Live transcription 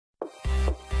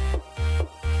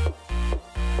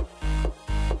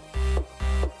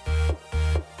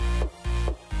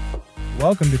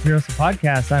Welcome to Pure Hustle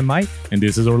Podcast. I'm Mike. And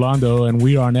this is Orlando, and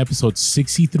we are on episode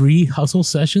 63, Hustle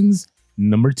Sessions,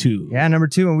 number 2. Yeah, number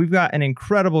 2. And we've got an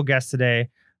incredible guest today.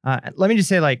 Let me just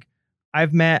say,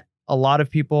 I've met a lot of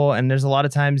people, and there's a lot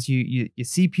of times you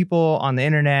see people on the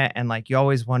internet, and you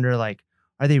always wonder,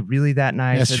 are they really that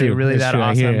nice? That's Are true. they really That's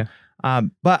that true.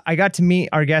 awesome? But I got to meet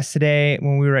our guest today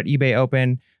when we were at eBay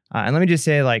Open. And let me just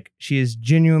say, she is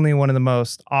genuinely one of the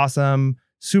most awesome,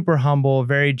 super humble,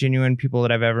 very genuine people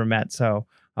that I've ever met. So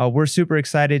we're super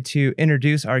excited to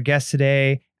introduce our guest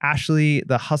today, Ashley,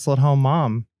 the Hustle at Home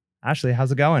mom. Ashley,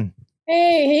 how's it going?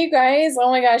 Hey guys. Oh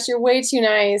my gosh, you're way too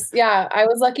nice. Yeah, I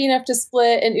was lucky enough to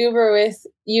split an Uber with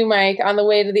you, Mike, on the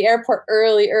way to the airport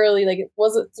early.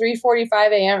 Was it 3:45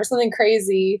 a.m. or something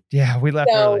crazy? Yeah, we left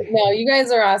early. No, you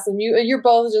guys are awesome. You're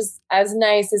both just as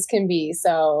nice as can be.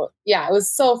 So yeah, it was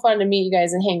so fun to meet you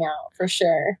guys and hang out for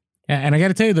sure. And I got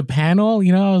to tell you, the panel,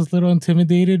 I was a little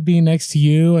intimidated being next to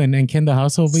you and Ken the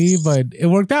Hustle Bee, but it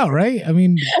worked out, right? I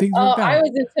mean, things worked out. I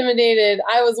was intimidated.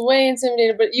 I was way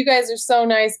intimidated, but you guys are so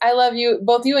nice. I love you.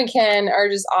 Both you and Ken are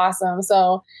just awesome.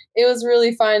 So it was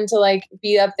really fun to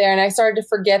be up there. And I started to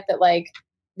forget that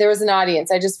there was an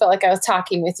audience. I just felt like I was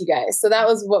talking with you guys. So that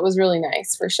was what was really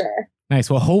nice for sure. Nice.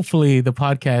 Well, hopefully the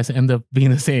podcast end up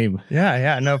being the same.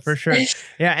 Yeah, no, for sure.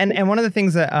 Yeah, and one of the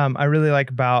things that I really like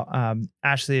about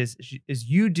Ashley is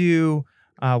you do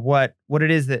what it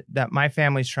is that my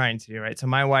family's trying to do, right? So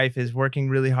my wife is working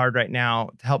really hard right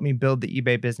now to help me build the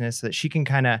eBay business so that she can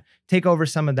kind of take over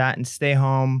some of that and stay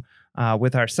home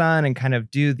with our son and kind of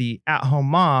do the at-home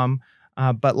mom.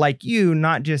 But like you,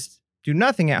 not just do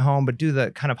nothing at home, but do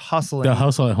the kind of hustle at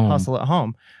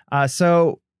home.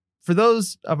 So for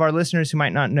those of our listeners who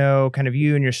might not know kind of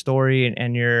you and your story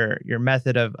and your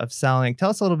method of selling,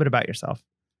 tell us a little bit about yourself.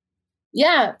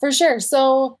 Yeah, for sure.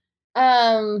 So,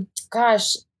 3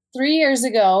 years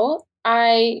ago,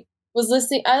 I was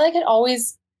listening. I had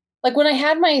always, when I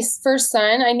had my first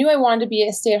son, I knew I wanted to be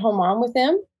a stay-at-home mom with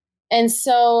him. And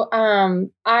so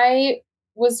I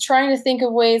was trying to think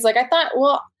of ways, I thought,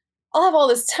 well, I'll have all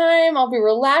this time. I'll be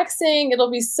relaxing. It'll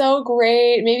be so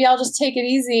great. Maybe I'll just take it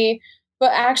easy.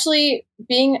 But actually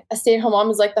being a stay-at-home mom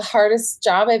is the hardest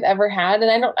job I've ever had. And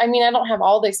I don't have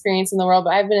all the experience in the world,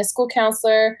 but I've been a school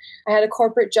counselor. I had a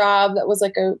corporate job that was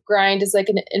a grind as an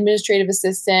administrative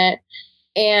assistant.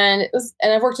 And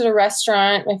I've worked at a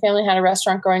restaurant. My family had a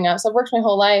restaurant growing up. So I've worked my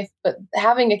whole life, but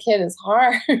having a kid is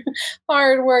hard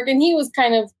work. And he was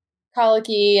kind of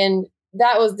colicky and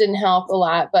didn't help a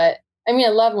lot. But I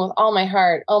love him with all my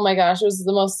heart. Oh my gosh, it was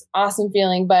the most awesome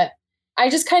feeling. But I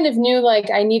just kind of knew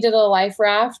I needed a life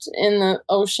raft in the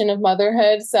ocean of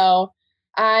motherhood. So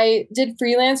I did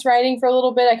freelance writing for a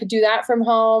little bit. I could do that from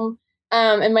home.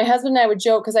 And my husband and I would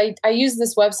joke because I use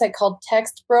this website called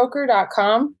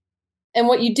textbroker.com. And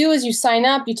what you do is you sign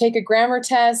up, you take a grammar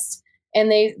test,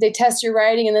 and they test your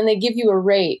writing, and then they give you a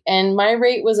rate. And my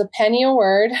rate was a penny a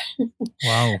word.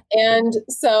 Wow. And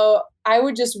so I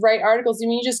would just write articles.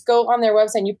 You just go on their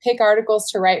website and you pick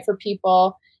articles to write for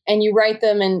people. And you write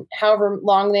them, and however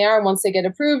long they are, once they get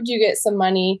approved, you get some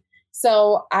money.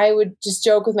 So I would just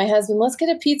joke with my husband, let's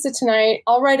get a pizza tonight.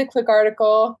 I'll write a quick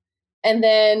article. And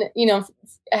then,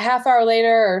 a half hour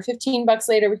later or $15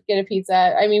 later, we could get a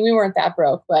pizza. We weren't that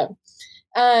broke, but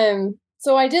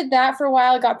so I did that for a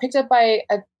while. Got picked up by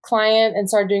a client and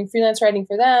started doing freelance writing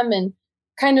for them and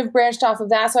kind of branched off of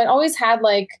that. So I'd always had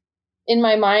in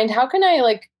my mind, how can I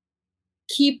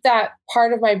keep that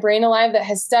part of my brain alive that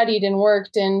has studied and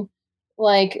worked and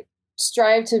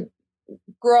strive to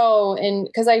grow. And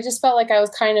because I just felt I was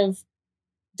kind of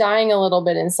dying a little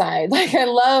bit inside. I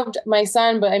loved my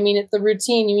son, but it's the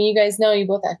routine. You guys know, you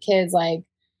both have kids.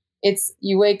 It's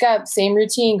you wake up, same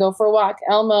routine, go for a walk,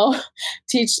 Elmo,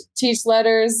 teach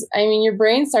letters. Your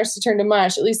brain starts to turn to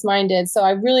mush. At least mine did. So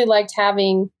I really liked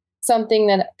having something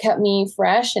that kept me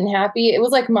fresh and happy. It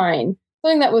was mine.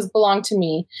 Something that belonged to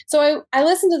me. So I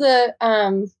listened to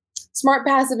the Smart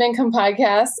Passive Income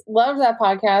podcast, loved that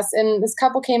podcast. And this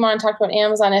couple came on and talked about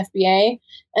Amazon FBA.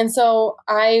 And so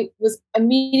I was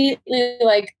immediately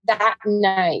that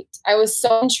night, I was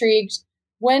so intrigued,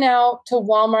 went out to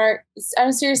Walmart.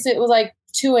 I'm seriously, it was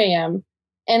 2 a.m.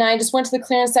 And I just went to the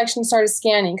clearance section and started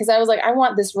scanning because I was I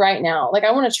want this right now.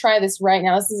 I want to try this right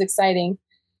now. This is exciting.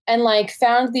 And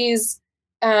found these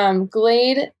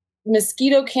Glade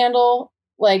mosquito candle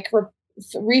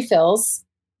refills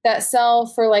that sell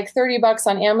for $30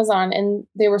 on Amazon, and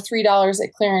they were $3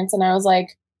 at clearance. And I was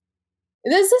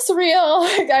is this real?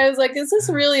 I was is this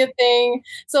really a thing?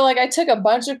 So I took a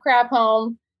bunch of crap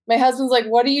home. My husband's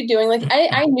what are you doing?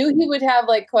 I knew he would have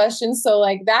questions. So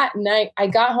that night I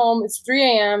got home, it's 3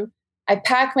 a.m. I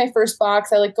pack my first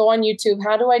box. I like go on YouTube.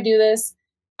 How do I do this?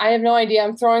 I have no idea.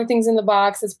 I'm throwing things in the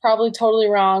box. It's probably totally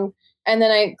wrong. And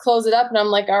then I close it up and I'm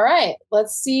like, all right,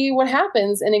 let's see what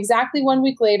happens. And exactly 1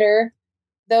 week later,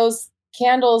 those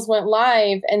candles went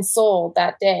live and sold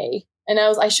that day. And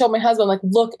I showed my husband, like,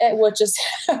 look at what just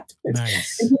happened.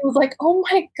 Nice. And he was like, oh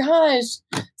my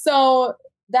gosh. So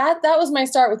that was my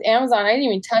start with Amazon. I didn't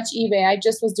even touch eBay. I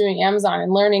just was doing Amazon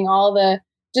and learning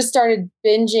just started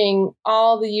binging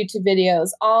all the YouTube videos,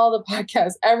 all the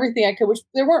podcasts, everything I could, which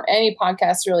there weren't any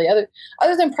podcasts really other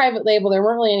than Private Label. There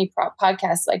weren't really any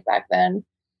podcasts like back then,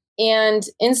 and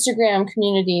Instagram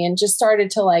community, and just started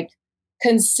to like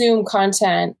consume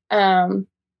content. And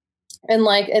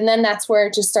then that's where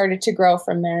it just started to grow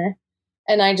from there.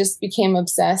 And I just became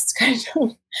obsessed, kind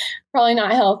of probably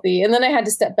not healthy. And then I had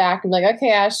to step back and be like,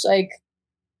 okay, Ash, like,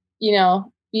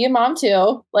 be a mom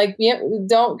too. Like,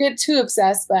 don't get too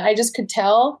obsessed. But I just could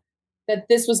tell that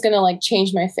this was going to like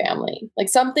change my family. Like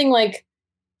something like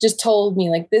just told me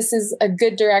like, this is a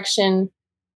good direction.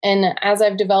 And as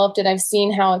I've developed it, I've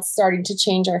seen how it's starting to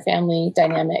change our family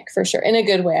dynamic for sure. In a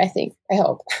good way, I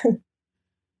hope.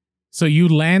 So you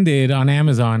landed on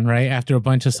Amazon, right? After a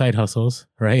bunch of side hustles,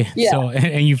 right? Yeah. So,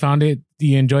 and you found it,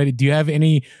 you enjoyed it. Do you have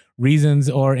any reasons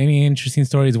or any interesting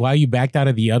stories why you backed out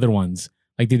of the other ones?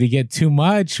 Like, did it get too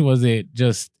much? Was it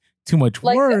just too much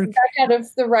work? Back out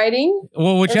of the writing?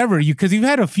 Well, whichever. Because you've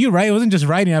had a few, right? It wasn't just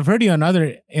writing. I've heard you on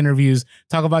other interviews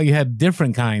talk about you had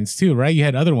different kinds too, right? You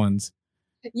had other ones.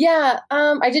 Yeah.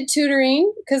 I did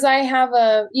tutoring because I have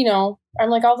I'm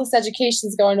like, all this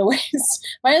education's going to waste.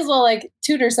 Might as well like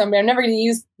tutor somebody. I'm never going to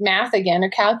use math again or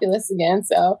calculus again.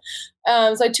 So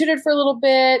I tutored for a little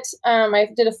bit. I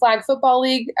did a flag football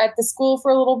league at the school for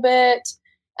a little bit.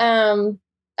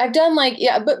 I've done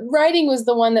but writing was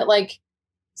the one that like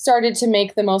started to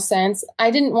make the most sense.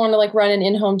 I didn't want to like run an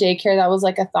in-home daycare. That was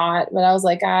like a thought, but I was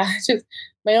like, just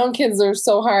my own kids are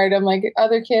so hard. I'm like,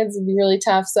 other kids would be really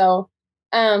tough. So,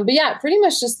 but yeah, pretty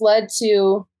much just led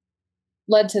to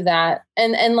that.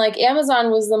 And like Amazon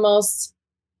was the most,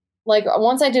 like,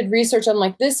 once I did research, I'm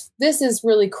like, this is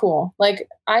really cool. Like,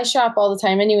 I shop all the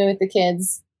time anyway with the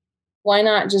kids. Why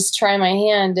not just try my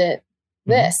hand at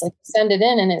this? Like, send it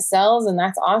in and it sells, and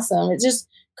that's awesome. It just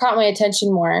caught my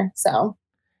attention more. So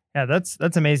yeah, that's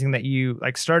amazing that you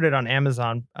like started on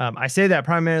Amazon. I say that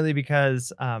primarily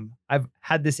because I've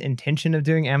had this intention of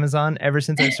doing Amazon ever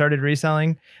since I started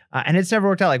reselling, and it's never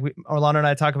worked out. Like Orlando and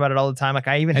I talk about it all the time. Like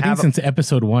I think since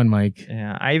episode 1, Mike.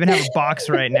 Yeah, I even have a box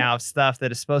right now of stuff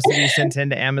that is supposed to be sent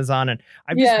into Amazon, and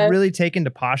I've just really taken to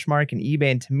Poshmark and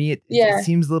eBay, and to me it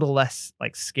seems a little less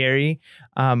like scary.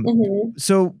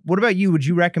 So what about you? Would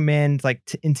you recommend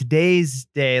like in today's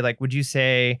day, like would you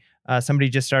say somebody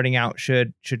just starting out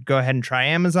should go ahead and try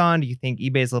Amazon? Do you think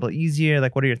eBay is a little easier?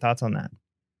 Like, what are your thoughts on that?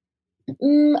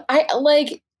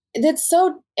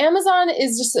 Amazon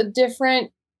is just a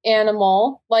different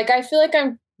animal. Like, I feel like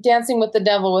I'm dancing with the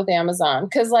devil with Amazon.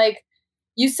 Cause like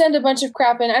you send a bunch of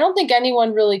crap in. I don't think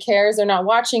anyone really cares. They're not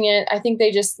watching it. I think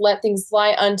they just let things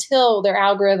fly until their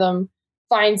algorithm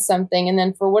finds something. And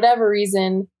then for whatever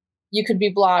reason, you could be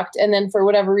blocked. And then for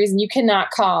whatever reason, you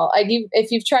cannot call. If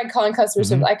you've tried calling customer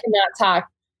service, I cannot talk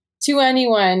to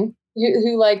anyone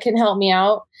who like can help me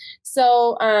out.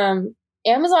 So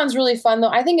Amazon's really fun though.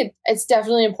 I think it's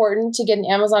definitely important to get an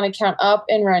Amazon account up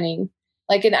and running.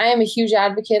 Like, and I am a huge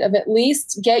advocate of at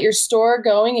least get your store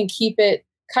going and keep it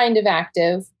kind of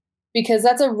active, because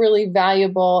that's a really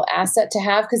valuable asset to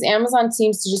have, because Amazon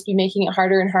seems to just be making it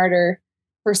harder and harder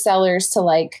for sellers to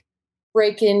like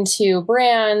break into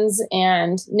brands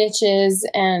and niches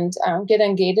and get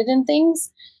ungated in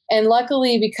things. And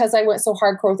luckily, because I went so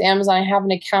hardcore with Amazon, I have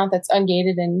an account that's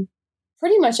ungated in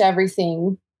pretty much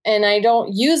everything. And I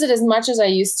don't use it as much as I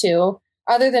used to,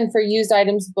 other than for used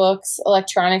items, books,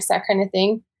 electronics, that kind of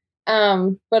thing.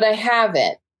 But I have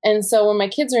it. And so when my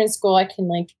kids are in school, I can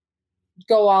like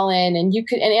go all in, and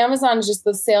and Amazon is just,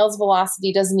 the sales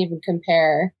velocity doesn't even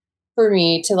compare for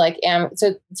me to like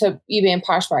to eBay and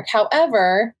Poshmark.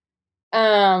 However,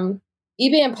 eBay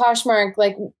and Poshmark,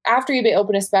 like after eBay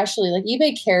opened especially, like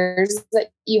eBay cares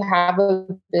that you have a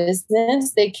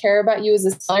business. They care about you as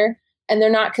a seller, and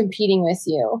they're not competing with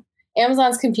you.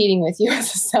 Amazon's competing with you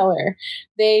as a seller.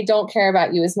 They don't care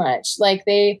about you as much. Like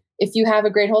if you have a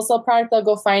great wholesale product, they'll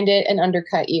go find it and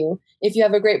undercut you. If you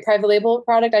have a great private label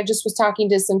product, I just was talking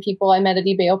to some people I met at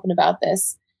eBay Open about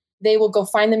this. They will go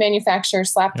find the manufacturer,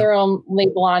 slap their own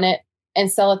label on it,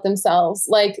 and sell it themselves.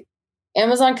 Like,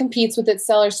 Amazon competes with its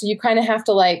sellers, so you kind of have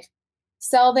to like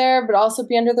sell there, but also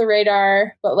be under the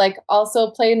radar, but like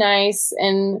also play nice,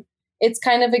 and it's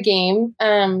kind of a game.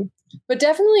 But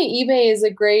definitely eBay is a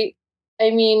great,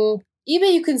 I mean,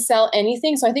 eBay, you can sell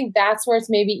anything. So I think that's where it's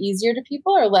maybe easier to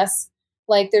people, or less,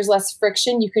 like there's less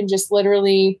friction. You can just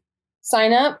literally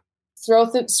sign up, throw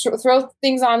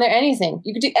things on there, anything.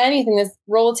 You could do anything. This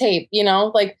roll of tape,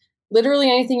 like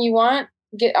literally anything you want,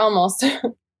 get almost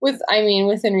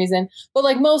within reason, but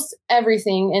like most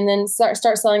everything, and then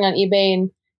start selling on eBay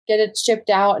and get it shipped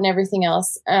out and everything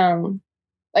else.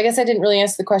 I guess I didn't really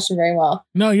answer the question very well.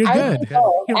 No, you're good.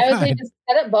 I would say just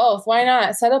set up both. Why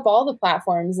not set up all the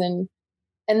platforms and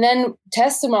then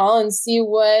test them all and see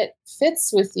what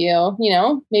fits with you.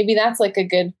 Maybe that's like a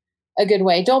good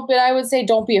way. But I would say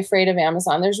don't be afraid of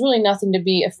Amazon. There's really nothing to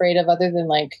be afraid of other than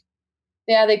like,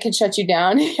 yeah, they can shut you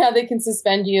down. Yeah, they can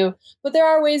suspend you, but there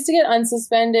are ways to get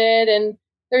unsuspended, and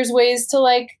there's ways to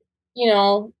like,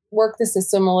 work the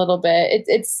system a little bit.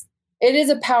 It is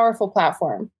a powerful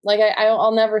platform. Like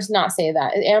I'll never not say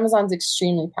that. Amazon's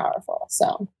extremely powerful.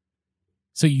 So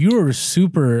you were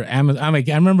super Amazon. I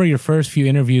remember your first few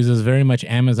interviews was very much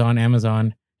Amazon,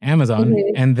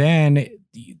 Mm-hmm. and then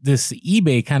this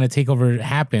eBay kind of takeover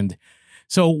happened.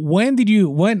 So how did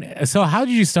you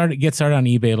get started on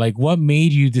eBay? Like what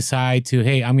made you decide to,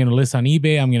 hey, I'm going to list on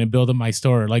eBay. I'm going to build up my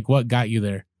store. Like what got you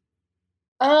there?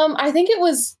 I think it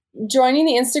was joining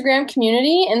the Instagram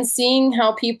community and seeing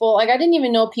how people, like, I didn't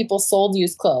even know people sold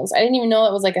used clothes. I didn't even know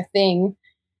that was like a thing.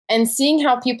 And seeing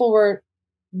how people were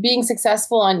being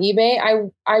successful on eBay,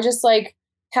 I just like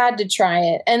had to try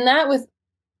it. And that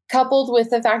coupled with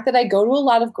the fact that I go to a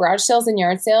lot of garage sales and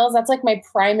yard sales, that's like my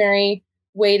primary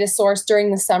way to source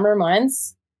during the summer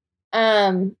months.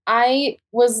 I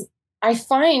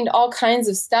find all kinds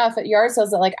of stuff at yard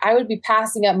sales that like I would be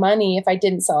passing up money if I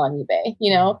didn't sell on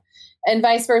eBay, and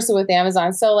vice versa with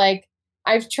Amazon. So like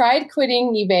I've tried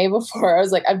quitting eBay before. I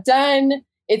was like, I'm done.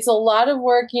 It's a lot of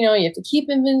work. You have to keep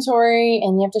inventory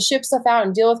and you have to ship stuff out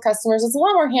and deal with customers. It's a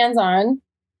lot more hands-on,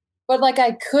 but like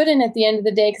I couldn't at the end of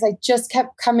the day because I just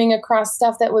kept coming across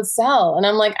stuff that would sell. And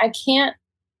I'm like,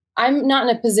 I'm not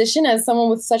in a position as someone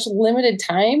with such limited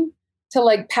time to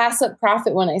like pass up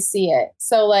profit when I see it.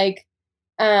 So like,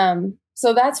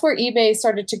 so that's where eBay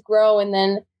started to grow. And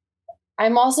then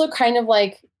I'm also kind of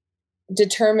like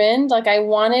determined, like I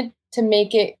wanted to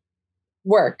make it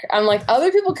work. I'm like,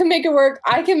 other people can make it work.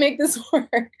 I can make this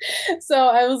work.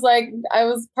 So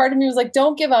part of me was like,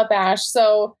 don't give up, Ash.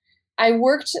 So I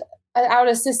worked out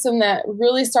a system that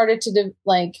really started to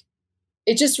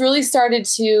it just really started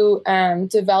to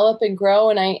develop and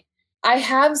grow. And I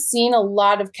have seen a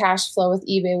lot of cash flow with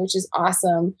eBay, which is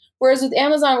awesome. Whereas with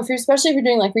Amazon, especially if you're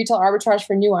doing like retail arbitrage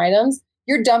for new items,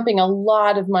 you're dumping a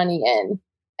lot of money in.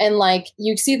 And like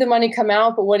you see the money come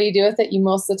out, but what do you do with it? You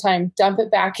most of the time dump it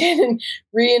back in and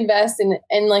reinvest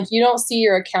and like you don't see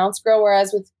your accounts grow.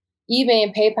 Whereas with eBay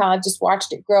and PayPal, I've just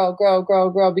watched it grow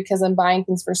because I'm buying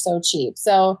things for so cheap.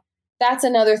 So that's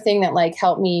another thing that like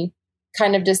helped me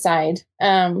kind of decide.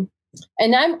 And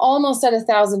I'm almost at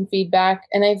 1,000 feedback.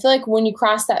 And I feel like when you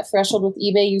cross that threshold with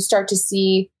eBay, you start to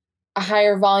see a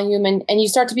higher volume and you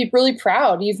start to be really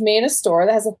proud. You've made a store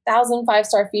that has 1,000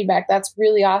 5-star feedback. That's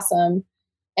really awesome.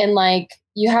 And like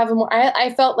you have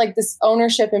I felt like this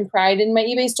ownership and pride in my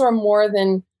eBay store more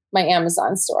than my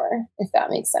Amazon store, if that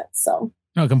makes sense. So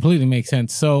no, completely makes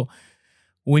sense. So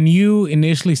when you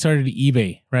initially started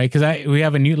eBay, right? Because we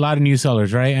have a lot of new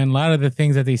sellers, right? And a lot of the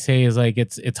things that they say is like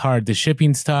it's hard. The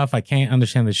shipping stuff, I can't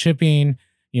understand the shipping.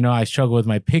 I struggle with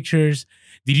my pictures.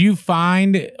 Did you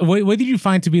find what did you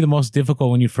find to be the most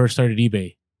difficult when you first started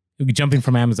eBay, jumping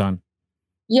from Amazon?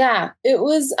 Yeah, it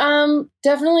was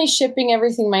definitely shipping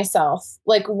everything myself,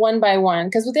 like one by one.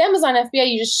 Because with Amazon FBA,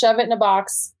 you just shove it in a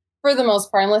box for the most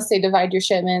part, unless they divide your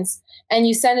shipments, and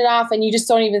you send it off, and you just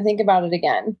don't even think about it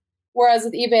again. Whereas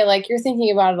with eBay, like you're thinking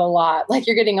about it a lot. Like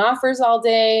you're getting offers all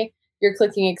day, you're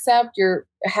clicking accept, you're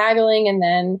haggling, and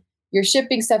then you're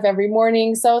shipping stuff every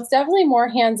morning. So it's definitely more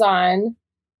hands-on,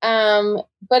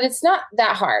 but it's not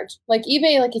that hard. Like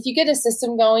eBay, like if you get a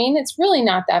system going, it's really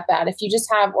not that bad if you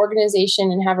just have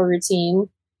organization and have a routine.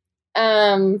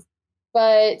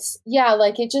 But yeah,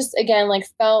 like it just, again, like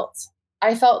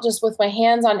I felt just with my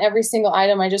hands on every single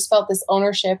item, I just felt this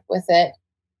ownership with it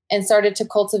and started to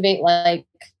cultivate like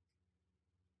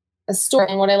a store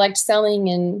and what I liked selling.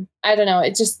 And I don't know,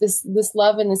 it just, this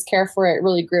love and this care for it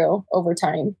really grew over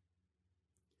time.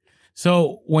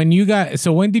 So when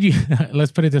did you,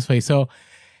 let's put it this way. So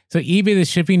eBay, the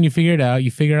shipping, you figured out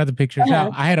the pictures. Uh-huh.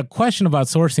 Now I had a question about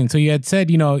sourcing. So you had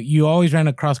said, you always ran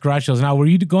across garage sales. Now, were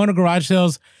you going to garage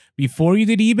sales before you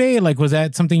did eBay? Like, was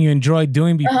that something you enjoyed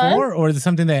doing before, or is it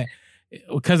something that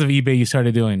because of eBay you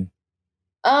started doing?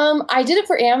 I did it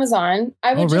for Amazon.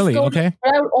 I would Okay.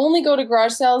 But I would only go to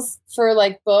garage sales for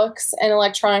like books and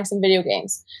electronics and video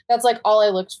games. That's like all I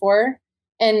looked for.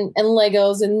 and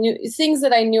Legos and new things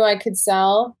that I knew I could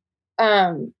sell.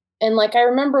 And like, I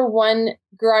remember one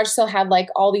garage sale had like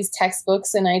all these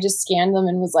textbooks, and I just scanned them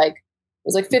and was like, it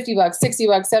was like $50, $60,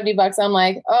 $70. I'm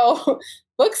like, oh,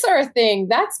 books are a thing.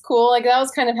 That's cool. Like that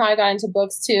was kind of how I got into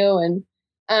books too. And,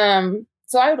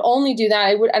 so I would only do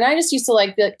that. And I just used to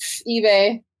like be like,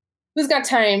 eBay, who's got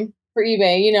time for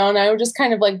eBay, you know? And I would just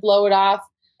kind of like blow it off.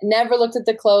 Never looked at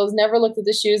the clothes, never looked at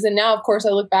the shoes. And now, of course, I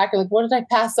look back and like, what did I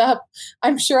pass up?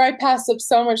 I'm sure I passed up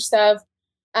so much stuff.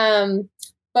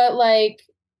 But like,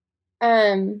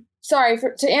 sorry,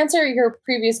 to answer your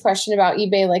previous question about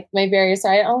eBay, like my various,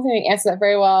 I don't think I answered that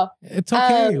very well. It's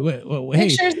okay. Hey,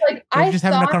 pictures, like we're just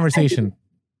having a conversation.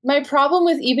 My problem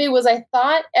with eBay was I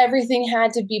thought everything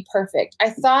had to be perfect. I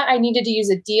thought I needed to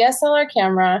use a DSLR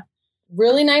camera,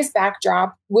 really nice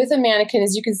backdrop with a mannequin.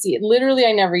 As you can see, literally,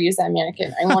 I never use that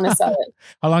mannequin. I want to sell it.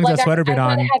 How long has that sweater been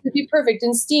on? It had to be perfect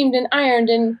and steamed and ironed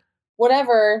and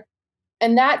whatever.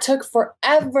 And that took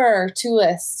forever to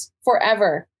list,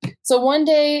 forever. So one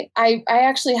day I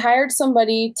actually hired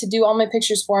somebody to do all my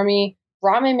pictures for me,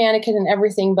 brought my mannequin and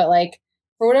everything. But like,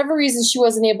 for whatever reason, she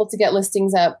wasn't able to get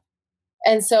listings up.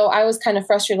 And so I was kind of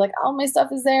frustrated, like, all my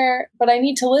stuff is there, but I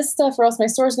need to list stuff or else my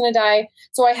store's going to die.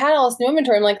 So I had all this new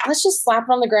inventory. I'm like, let's just slap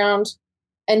it on the ground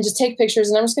and just take pictures,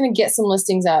 and I'm just going to get some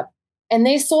listings up. And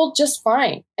they sold just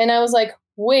fine. And I was like,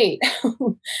 wait,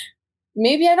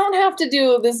 maybe I don't have to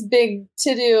do this big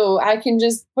to-do. I can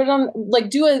just put it on,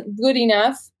 like, do it good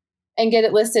enough and get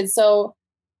it listed. So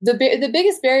the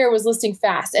biggest barrier was listing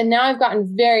fast. And now I've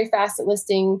gotten very fast at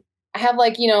listing. I have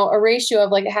like, you know, a ratio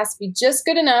of like, it has to be just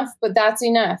good enough, but that's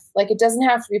enough. Like, it doesn't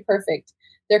have to be perfect.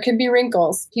 There can be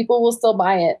wrinkles. People will still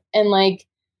buy it. And like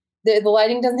the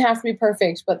lighting doesn't have to be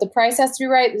perfect, but the price has to be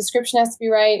right. The description has to be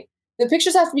right. The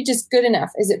pictures have to be just good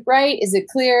enough. Is it bright? Is it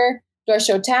clear? Do I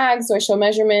show tags? Do I show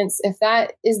measurements? If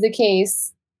that is the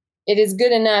case, it is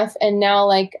good enough. And now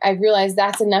like, I've realized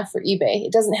that's enough for eBay.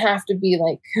 It doesn't have to be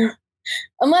like,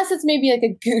 unless it's maybe like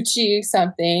a Gucci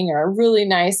something or a really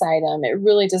nice item, it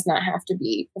really does not have to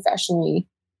be professionally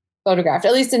photographed,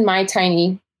 at least in my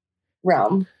tiny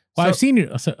realm. Well, I've seen your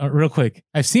real quick.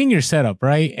 I've seen your setup,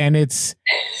 right? And it's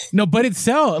but it's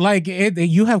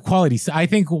you have quality. I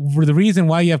think the reason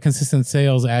why you have consistent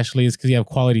sales, Ashley, is because you have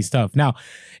quality stuff. Now,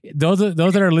 those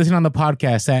that are listening on the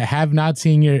podcast that have not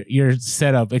seen your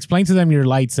setup, explain to them your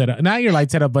light setup, not your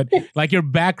light setup, but like your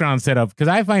background setup, because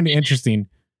I find it interesting.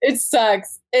 It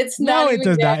sucks. It's not. No, it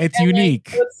does not. It's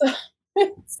unique.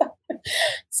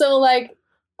 So like,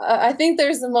 I think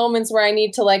there's the moments where I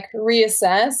need to like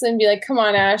reassess and be like, come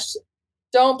on, Ash,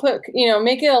 don't put,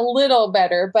 make it a little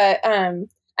better. But I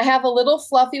have a little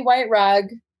fluffy white rug.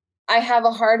 I have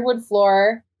a hardwood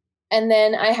floor. And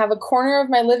then I have a corner of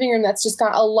my living room that's just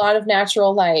got a lot of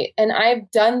natural light. And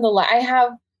I've done the light. I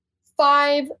have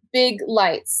 5 big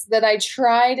lights that I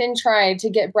tried to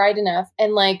get bright enough.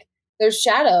 And like, there's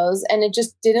shadows and it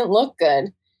just didn't look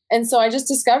good. And so I just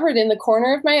discovered in the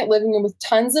corner of my living room with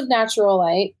tons of natural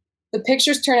light, the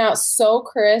pictures turn out so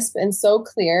crisp and so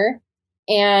clear.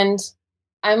 And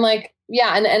I'm like,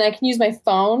 yeah. And I can use my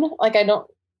phone. Like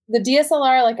the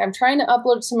DSLR, like I'm trying to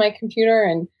upload it to my computer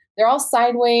and they're all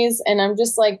sideways. And I'm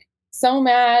just like so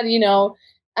mad,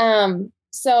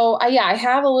 So I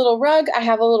have a little rug. I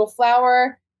have a little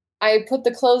flower. I put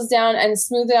the clothes down and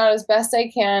smooth it out as best I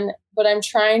can, but I'm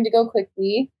trying to go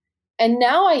quickly. And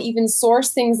now I even source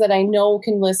things that I know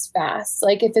can list fast.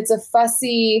 Like if it's a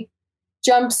fussy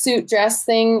jumpsuit dress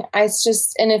thing,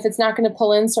 and if it's not going to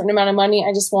pull in a certain amount of money,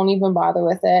 I just won't even bother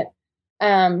with it.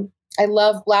 I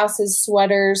love blouses,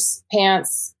 sweaters,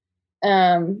 pants,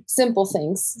 simple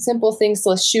things.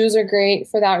 So shoes are great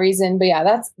for that reason. But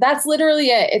yeah, that's literally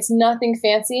it. It's nothing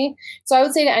fancy. So I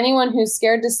would say to anyone who's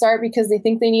scared to start because they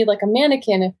think they need like a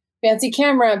mannequin, a fancy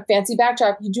camera, fancy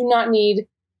backdrop, you do not need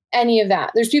any of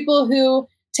that. There's people who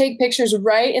take pictures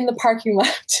right in the parking lot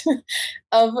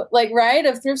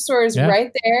of thrift stores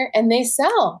right there, and they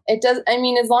sell. It does. I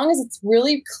mean, as long as it's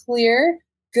really clear,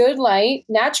 good light,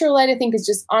 natural light, I think is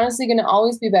just honestly going to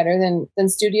always be better than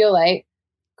studio light.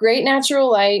 Great natural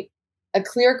light, a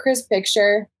clear, crisp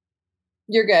picture,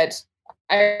 you're good.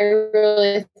 I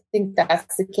really think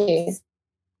that's the case.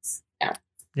 Yeah.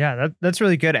 Yeah, that's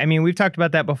really good. I mean, we've talked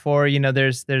about that before.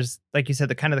 There's like you said,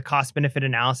 the kind of the cost benefit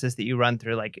analysis that you run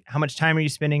through, like how much time are you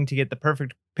spending to get the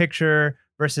perfect picture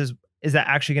versus is that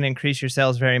actually going to increase your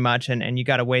sales very much? And you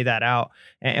got to weigh that out.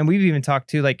 And we've even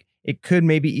talked to like, it could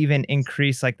maybe even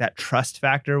increase like that trust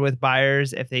factor with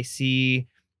buyers if they see,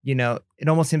 it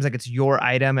almost seems like it's your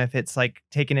item if it's like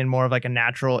taken in more of like a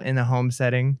natural in the home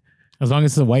setting. As long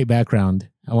as it's a white background.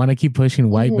 I want to keep pushing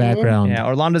white background. Yeah,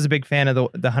 Orlando's a big fan of the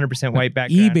 100% white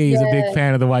background. eBay is a big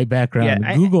fan of the white background.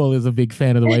 Yeah, Google is a big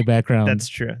fan of the white background. That's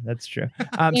true. That's true.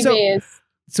 eBay is.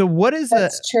 So what is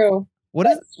That's true. What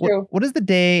is a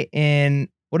day in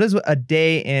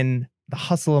the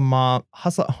hustle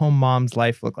at home mom's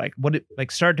life look like?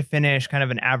 Like start to finish, kind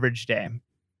of an average day?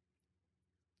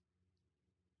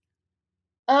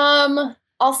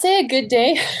 I'll say a good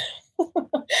day.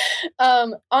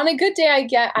 On a good day, I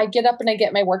get up and I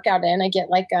get my workout in. I get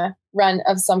like a run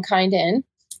of some kind in,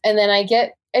 and then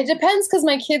it depends because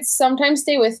my kids sometimes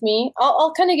stay with me.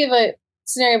 I'll kind of give a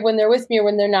scenario of when they're with me or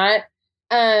when they're not.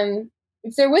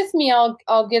 If they're with me,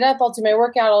 I'll get up, I'll do my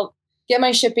workout, I'll get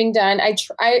my shipping done.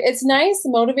 It's nice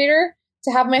motivator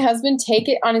to have my husband take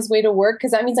it on his way to work,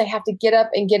 because that means I have to get up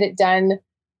and get it done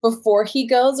before he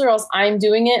goes, or else I'm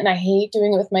doing it, and I hate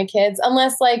doing it with my kids.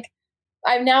 Unless like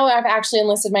I've actually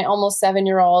enlisted my almost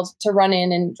 7-year-old to run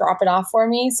in and drop it off for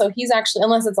me. So he's actually,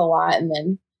 unless it's a lot, and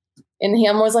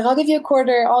I'm always like, I'll give you a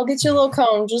quarter, I'll get you a little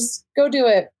cone, just go do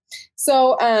it.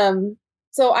 So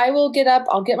I will get up,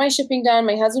 I'll get my shipping done,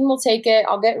 my husband will take it,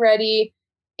 I'll get ready.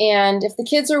 And if the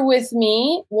kids are with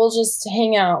me, we'll just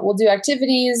hang out. We'll do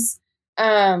activities.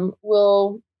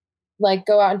 We'll like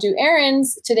go out and do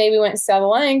errands. Today we went to see The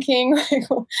Lion King.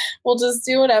 We'll just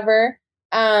do whatever.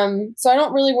 So I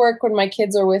don't really work when my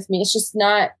kids are with me. It's just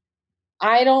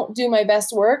I don't do my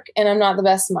best work, and I'm not the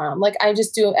best mom. Like I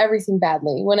just do everything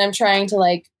badly when I'm trying to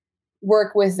like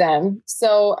work with them.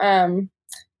 So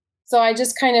I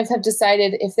just kind of have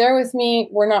decided if they're with me,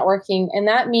 we're not working. And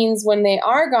that means when they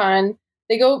are gone,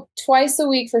 they go twice a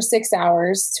week for 6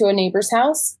 hours to a neighbor's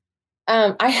house.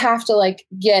 I have to like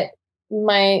get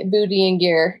my booty in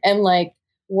gear and like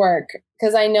work,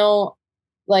 because I know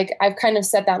like I've kind of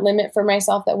set that limit for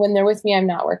myself that when they're with me, I'm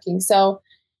not working. So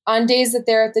on days that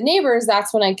they're at the neighbors,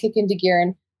 that's when I kick into gear.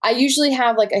 And I usually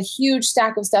have like a huge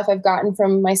stack of stuff I've gotten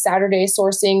from my Saturday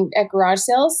sourcing at garage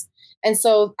sales. And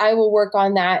so I will work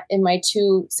on that in my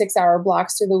 2 6-hour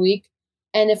blocks through the week.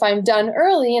 And if I'm done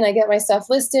early and I get my stuff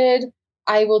listed,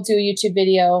 I will do a YouTube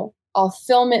video. I'll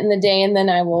film it in the day, and then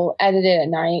I will edit it at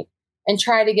night and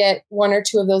try to get 1 or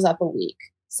 2 of those up a week.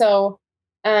 So,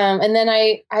 and then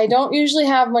I don't usually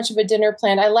have much of a dinner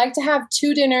planned. I like to have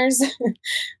 2 dinners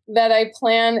that I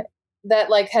plan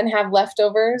that like can have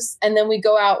leftovers. And then we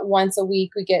go out once a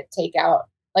week. We get takeout.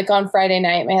 Like on Friday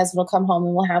night, my husband will come home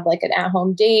and we'll have like an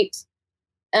at-home date.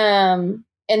 And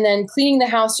then cleaning the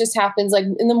house just happens like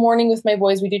in the morning with my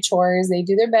boys. We do chores. They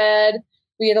do their bed.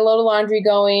 We get a load of laundry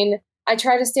going. I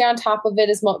try to stay on top of it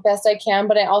as best I can,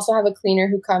 but I also have a cleaner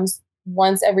who comes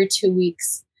once every 2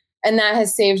 weeks. And that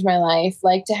has saved my life.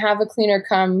 Like to have a cleaner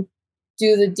come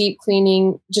do the deep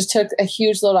cleaning just took a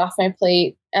huge load off my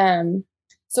plate.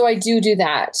 So I do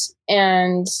that.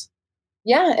 And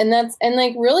yeah, and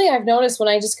like really I've noticed when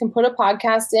I just can put a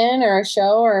podcast in or a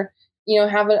show or,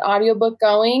 have an audiobook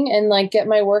going and like get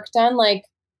my work done, like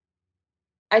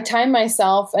I time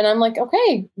myself and I'm like,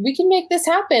 okay, we can make this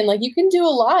happen. Like you can do a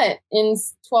lot in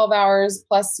 12 hours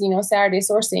plus, Saturday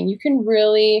sourcing. You can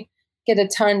really get a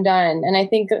ton done. And I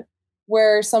think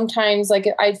where sometimes like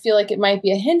I feel like it might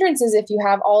be a hindrance is if you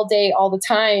have all day, all the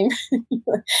time,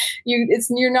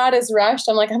 you're not as rushed.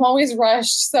 I'm like, I'm always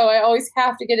rushed. So I always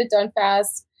have to get it done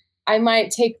fast. I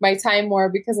might take my time more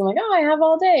because I'm like, oh, I have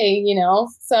all day,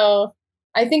 So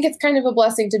I think it's kind of a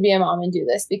blessing to be a mom and do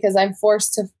this because I'm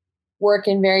forced to work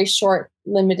in very short,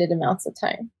 limited amounts of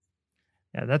time.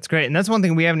 Yeah, that's great. And that's one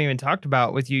thing we haven't even talked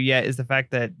about with you yet is the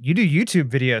fact that you do YouTube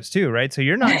videos too, right? So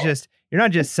you're not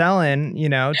just selling,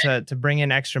 to bring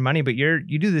in extra money, but you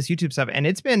do this YouTube stuff. And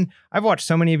I've watched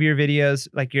so many of your videos,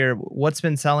 like what's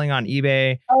been selling on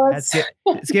eBay. Oh,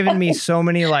 it's given me so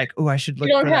many like, oh, I should look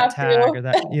for that tag or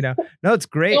that, no, it's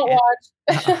great. Don't watch.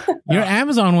 Your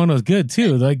Amazon one was good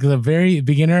too. Like the very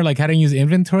beginner, like how to use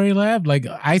Inventory Lab. Like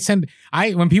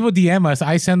when people DM us,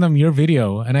 I send them your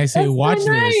video and I say, watch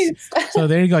this. So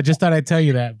there you go. Just thought I'd tell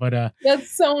you that, but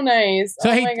that's so nice.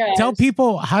 So hey, tell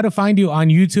people how to find you on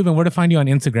YouTube and where to find you on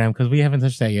Instagram because we haven't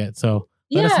touched that yet. So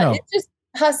let us know. It's just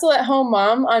Hustle at Home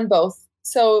Mom on both.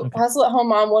 So okay. Hustle at Home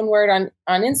Mom, one word on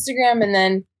Instagram, and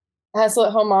then Hustle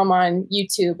at Home Mom on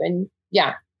YouTube. And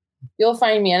yeah, you'll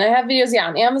find me. And I have videos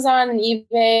on Amazon and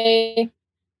eBay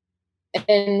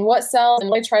and what sells.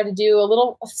 And I try to do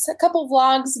a couple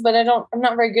vlogs, but I'm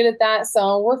not very good at that.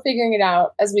 So we're figuring it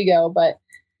out as we go. But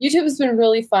YouTube has been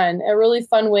really fun, a really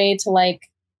fun way to like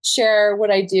share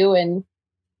what I do and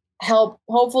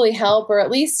hopefully help, or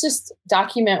at least just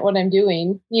document what I'm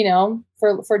doing,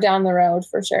 for down the road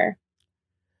for sure.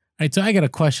 All right. So I got a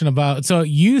question so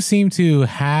you seem to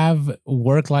have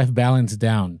work-life balance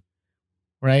down.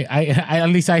 right? I at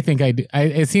least I think I do.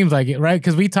 It seems like it, right?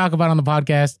 Because we talk about on the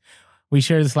podcast. We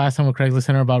shared this last time with Craigslist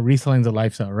Center about reselling the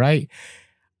lifestyle, right?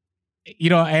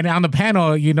 And on the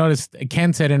panel, you noticed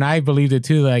Ken said, and I believed it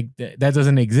too, like that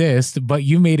doesn't exist, but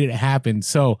you made it happen.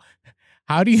 So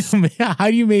how do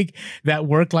you make that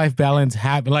work-life balance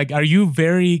happen? Like, are you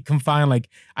very confined? Like,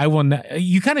 I will not,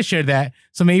 you kind of shared that.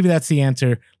 So maybe that's the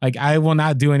answer. Like, I will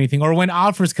not do anything. Or when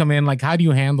offers come in, like, how do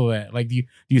you handle that? Like, do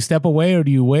you step away or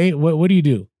do you wait? What do you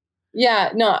do?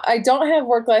 Yeah, no, I don't have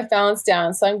work-life balance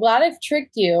down. So I'm glad I've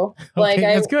tricked you. Like,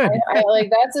 okay, that's good. I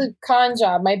like, that's a con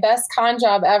job. My best con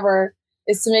job ever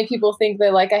is to make people think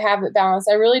that like I have it balanced.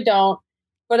 I really don't.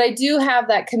 But I do have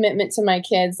that commitment to my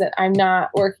kids that I'm not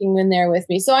working when they're with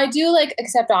me. So I do like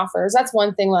accept offers. That's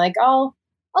one thing. Like I'll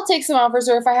take some offers,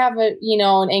 or if I have an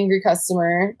angry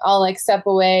customer, I'll like step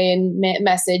away and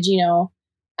message.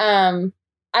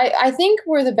 I think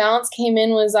where the balance came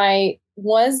in was I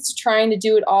was trying to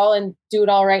do it all and do it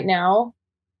all right now.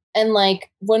 And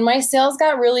like when my sales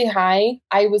got really high,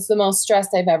 I was the most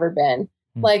stressed I've ever been.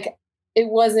 Like it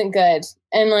wasn't good.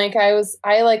 And like I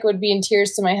would be in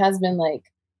tears to my husband, like,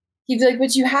 he'd be like,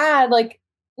 but you had like,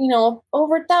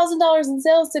 over $1,000 in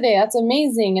sales today. That's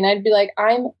amazing. And I'd be like,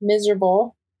 I'm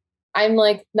miserable. I'm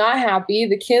like not happy.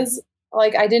 The kids,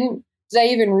 like, did I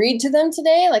even read to them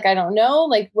today? Like, I don't know.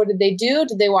 Like, what did they do?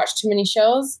 Did they watch too many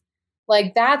shows?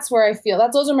 Like, that's where I feel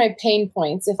those are my pain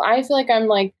points. If I feel like I'm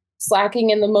like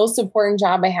slacking in the most important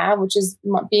job I have, which is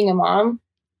being a mom,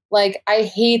 like, I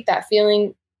hate that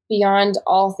feeling beyond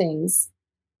all things.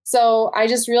 So I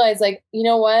just realized, like, you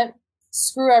know what?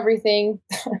 Screw everything.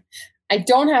 I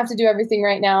don't have to do everything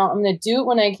right now. I'm going to do it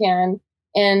when I can.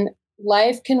 And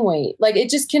life can wait. Like it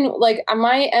just can, like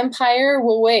my empire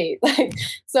will wait. Like,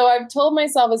 so I've told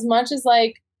myself, as much as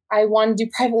like, I want to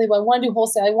do private label, I want to do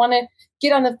wholesale, I want to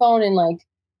get on the phone and like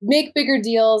make bigger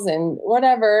deals and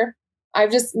whatever.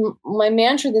 My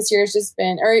mantra this year has just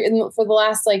been, for the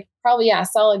last like, probably,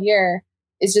 solid year,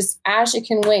 is just, Ash, it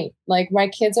can wait. Like my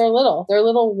kids are little. They're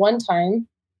little one time.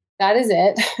 That is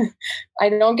it. I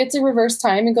don't get to reverse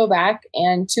time and go back.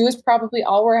 And 2 is probably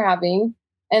all we're having.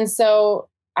 And so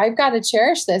I've got to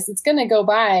cherish this. It's going to go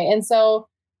by. And so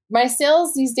my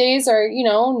sales these days are,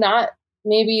 not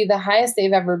maybe the highest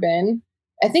they've ever been.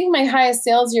 I think my highest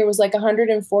sales year was like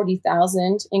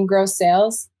 140,000 in gross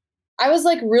sales. I was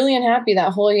like really unhappy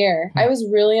that whole year. I was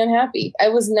really unhappy.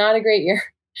 It was not a great year.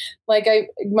 Like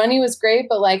money was great,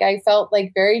 but like I felt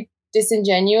like very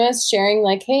disingenuous sharing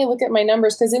like, hey, look at my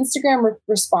numbers, because Instagram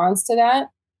responds to that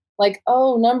like,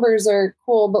 oh, numbers are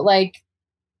cool, but like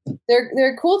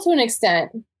they're cool to an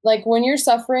extent. Like when you're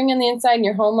suffering on the inside and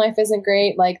your home life isn't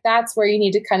great, like that's where you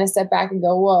need to kind of step back and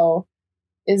go, whoa,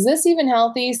 is this even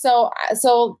healthy? So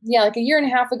yeah, like a year and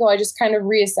a half ago, I just kind of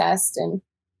reassessed, and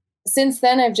since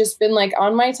then I've just been like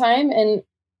on my time. And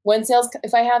when sales,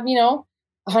 if I have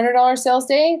 $100 sales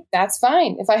day, that's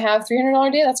fine. If I have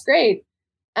 $300 day, that's great.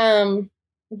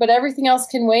 But everything else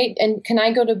can wait. And can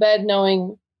I go to bed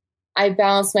knowing I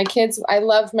balanced my kids? I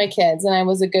loved my kids and I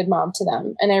was a good mom to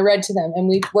them, and I read to them and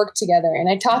we worked together and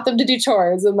I taught them to do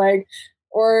chores, and like,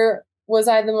 or was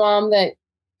I the mom that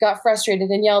got frustrated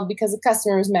and yelled because a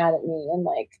customer was mad at me? And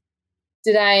like,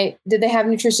 did they have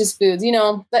nutritious foods?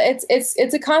 But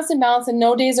it's a constant balance, and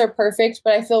no days are perfect,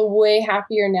 but I feel way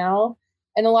happier now.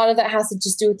 And a lot of that has to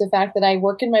just do with the fact that I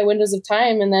work in my windows of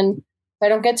time, and then if I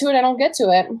don't get to it, I don't get to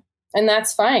it. And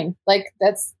that's fine. Like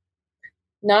that's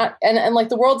not, and like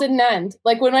the world didn't end.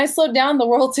 Like when I slowed down, the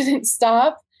world didn't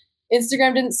stop.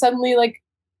 Instagram didn't suddenly like,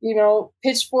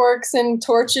 pitchforks and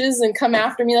torches and come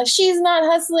after me like, she's not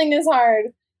hustling as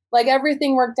hard. Like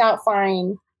everything worked out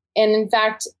fine. And in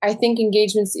fact, I think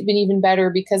engagement's been even better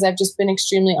because I've just been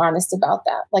extremely honest about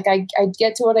that. Like I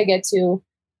get to what I get to,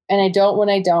 and I don't when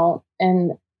I don't.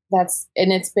 And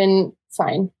it's been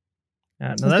fine.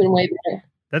 No, it's been way better.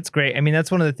 That's great. I mean, that's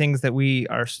one of the things that we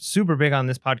are super big on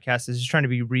this podcast, is just trying to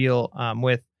be real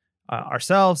with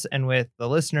ourselves and with the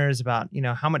listeners about,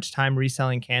 how much time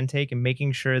reselling can take, and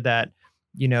making sure that,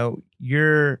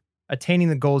 you're attaining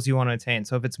the goals you want to attain.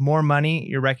 So if it's more money,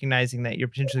 you're recognizing that you're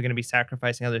potentially going to be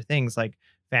sacrificing other things like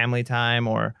family time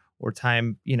or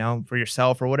time, for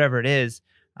yourself or whatever it is.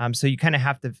 So you kind of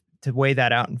have to weigh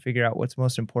that out and figure out what's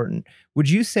most important. Would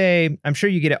you say, I'm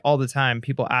sure you get it all the time,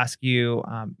 people ask you,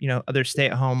 other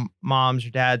stay-at-home moms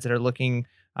or dads that are looking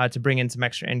to bring in some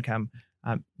extra income.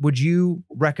 Would you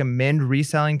recommend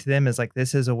reselling to them as like,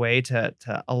 this is a way to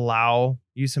allow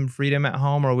you some freedom at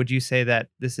home? Or would you say that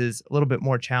this is a little bit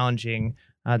more challenging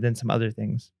than some other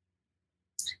things?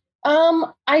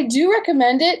 I do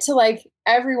recommend it to like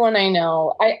everyone I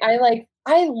know. I like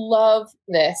I love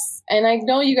this. And I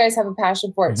know you guys have a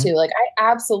passion for it too. Like,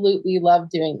 I absolutely love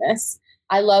doing this.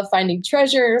 I love finding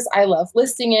treasures. I love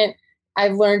listing it.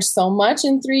 I've learned so much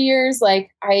in 3 years.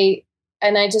 Like, I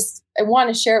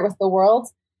want to share it with the world.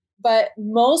 But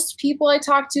most people I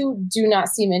talk to do not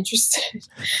seem interested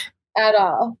at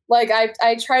all. Like,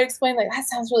 I try to explain, like, that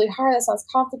sounds really hard. That sounds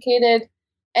complicated.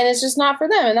 And it's just not for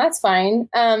them. And that's fine.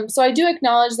 So I do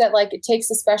acknowledge that, like, it takes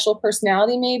a special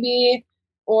personality maybe,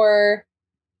 or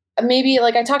maybe,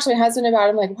 like, I talked to my husband about it.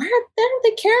 I'm like, why don't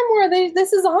they care more?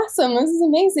 This is awesome. This is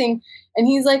amazing. And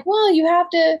he's like, well, you have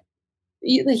to,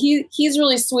 he's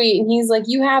really sweet. And he's like,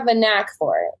 you have a knack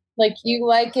for it. Like, you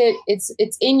like it.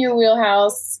 It's in your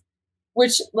wheelhouse,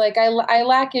 which, like, I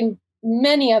lack in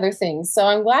many other things. So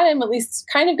I'm glad I'm at least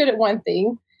kind of good at one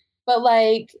thing. But,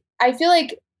 like, I feel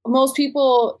like most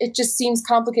people, it just seems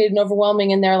complicated and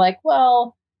overwhelming. And they're like,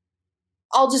 well,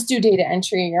 I'll just do data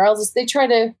entry, or they try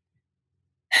to,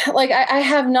 like, I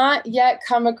have not yet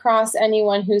come across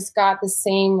anyone who's got the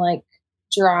same, like,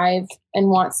 drive and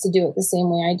wants to do it the same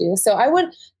way I do. So I would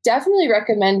definitely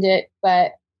recommend it,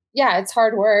 but yeah, it's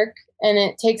hard work and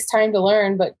it takes time to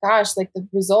learn, but gosh, like, the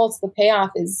results, the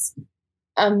payoff is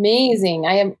amazing.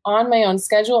 I am on my own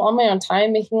schedule, on my own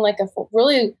time, making, like,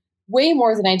 really way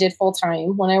more than I did full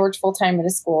time when I worked full time at a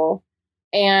school,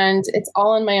 and it's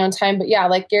all in my own time. But yeah,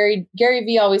 like Gary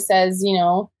V always says, you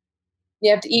know, you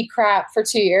have to eat crap for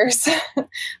 2 years.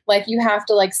 Like, you have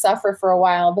to, like, suffer for a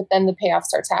while, but then the payoff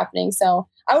starts happening. So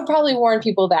I would probably warn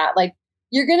people that, like,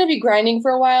 you're going to be grinding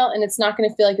for a while and it's not going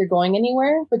to feel like you're going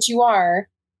anywhere, but you are.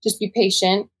 Just be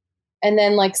patient. And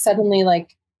then, like, suddenly,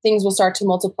 like, things will start to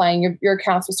multiply and your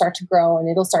accounts will start to grow and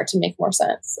it'll start to make more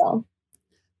sense. So.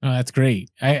 Oh, that's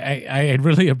great. I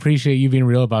really appreciate you being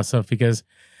real about stuff, because,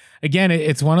 again,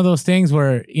 it's one of those things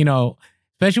where, you know,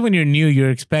 especially when you're new, you're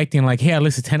expecting, like, hey, I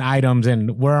listed 10 items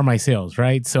and where are my sales,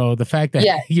 right? So the fact that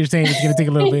you're saying it's going to take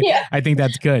a little bit, I think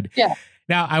that's good. Yeah.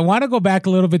 Now, I want to go back a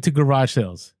little bit to garage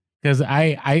sales, because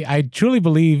I truly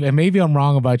believe, and maybe I'm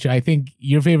wrong about you, I think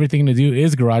your favorite thing to do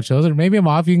is garage sales, or maybe I'm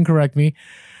off, you can correct me.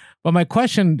 But my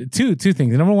question, two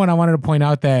things. Number one, I wanted to point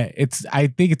out that I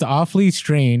think it's awfully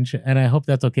strange, and I hope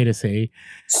that's okay to say,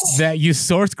 that you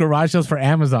source garage sales for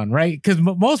Amazon, right? Because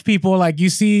most people, like, you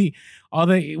see all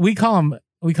we call them,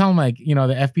 like, you know,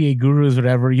 the FBA gurus,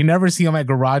 whatever. You never see them at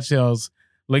garage sales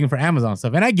looking for Amazon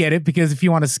stuff. And I get it, because if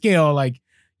you want to scale, like,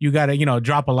 you got to, you know,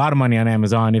 drop a lot of money on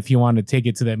Amazon if you want to take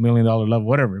it to that $1 million level,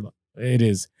 whatever it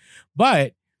is.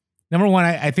 But number one,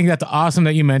 I think that's awesome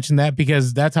that you mentioned that,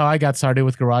 because that's how I got started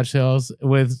with garage sales,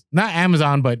 with not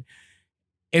Amazon, but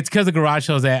it's because of garage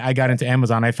sales that I got into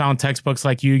Amazon. I found textbooks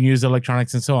like you, use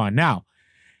electronics and so on. Now,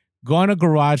 going to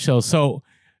garage sales. So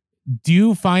do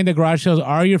you find that garage sales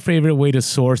are your favorite way to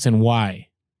source, and why?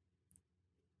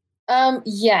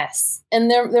 Yes.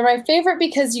 And they're my favorite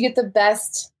because you get the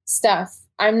best stuff.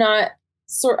 I'm not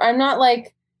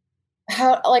like,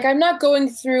 I'm not going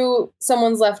through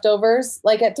someone's leftovers.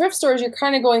 Like, at thrift stores, you're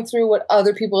kind of going through what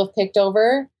other people have picked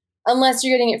over, unless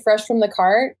you're getting it fresh from the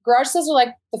cart. Garage sales are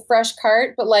like the fresh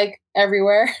cart, but, like,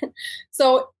 everywhere.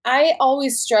 So I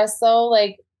always stress, though,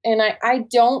 like, and I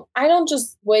don't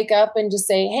just wake up and just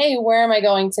say, hey, where am I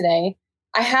going today?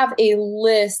 I have a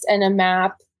list and a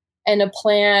map and a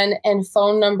plan and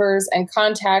phone numbers and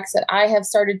contacts that I have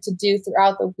started to do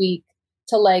throughout the week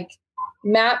to, like,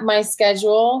 map my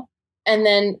schedule. And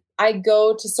then I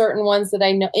go to certain ones that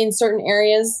I know in certain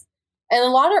areas, and a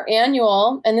lot are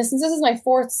annual. And since this is my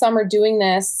 4th summer doing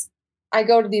this, I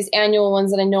go to these annual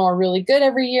ones that I know are really good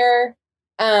every year.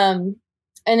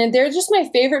 And they're just my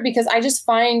favorite because I just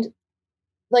find,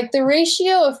 like, the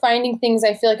ratio of finding things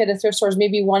I feel like at a thrift store is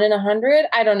maybe 1 in 100.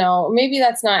 I don't know. Maybe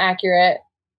that's not accurate.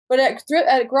 But at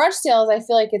garage sales, I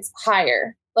feel like it's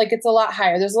higher. Like, it's a lot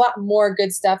higher. There's a lot more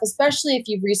good stuff, especially if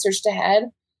you've researched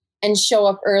ahead and show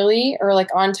up early, or, like,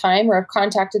 on time, or have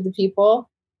contacted the people.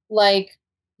 Like,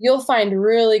 you'll find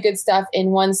really good stuff in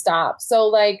one stop. So,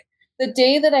 like, the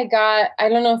day that I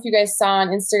don't know if you guys saw on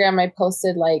Instagram, I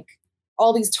posted, like,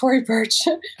 all these Tory Burch.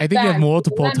 I think you have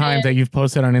multiple times that you've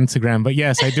posted on Instagram, but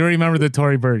yes, I do remember the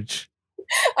Tory Burch.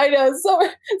 I know. So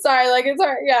sorry. Like, it's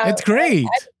hard. Yeah. It's great.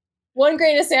 One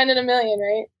grain of sand in a million,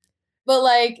 right? But,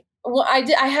 like, well, I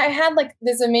had, like,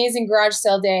 this amazing garage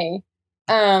sale day,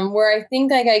 where I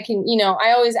think, like, I can, you know,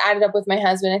 I always added up with my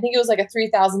husband. I think it was like a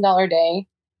 $3,000 day.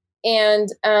 And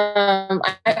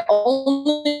I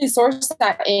only sourced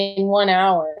that in 1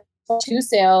 hour. 2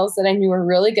 sales that I knew were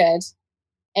really good.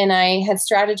 And I had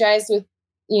strategized with,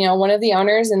 you know, one of the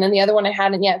owners, and then the other one I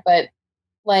hadn't yet, but,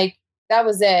 like, that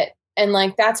was it. And,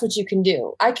 like, that's what you can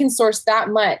do. I can source that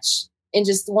much in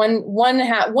just 1 to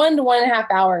 1.5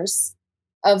 hours.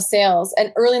 of sales.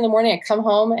 And early in the morning, I come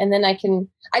home and then I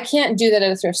can't do that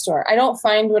at a thrift store. I don't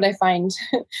find what I find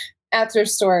at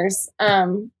thrift stores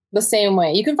the same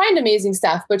way. You can find amazing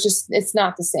stuff, but just it's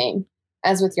not the same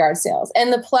as with yard sales.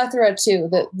 And the plethora too,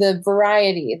 the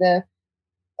variety, the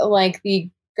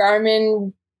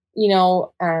Garmin,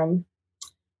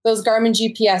 those Garmin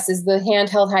GPSs, the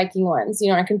handheld hiking ones,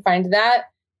 I can find that.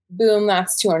 Boom,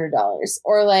 that's $200.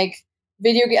 Or like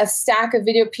a stack of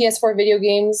PS4 video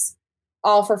games,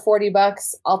 all for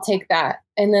 $40. I'll take that.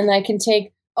 And then I can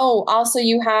take, also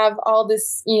you have all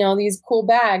this, these cool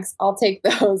bags. I'll take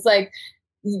those. Like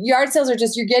yard sales are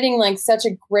just, you're getting like such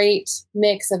a great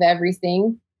mix of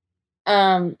everything.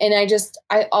 And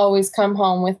I always come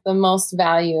home with the most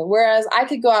value. Whereas I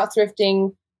could go out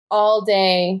thrifting all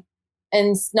day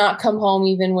and not come home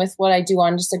even with what I do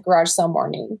on just a garage sale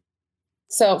morning.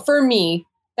 So for me,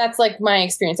 that's like my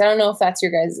experience. I don't know if that's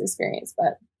your guys' experience,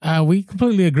 but we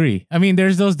completely agree. I mean,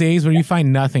 there's those days where you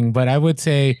find nothing, but I would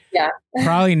say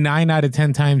probably 9 out of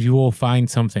 10 times you will find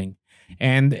something.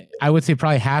 And I would say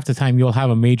probably half the time you'll have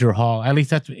a major haul. At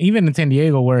least that's even in San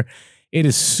Diego where it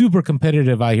is super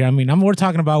competitive out here. I mean, we're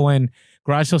talking about when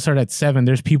garage sales start at 7,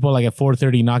 there's people like at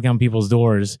 4:30 knocking on people's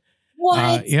doors.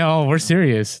 What? We're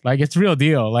serious. Like it's real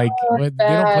deal. Like they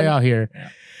don't play out here. Yeah.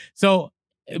 So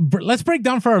let's break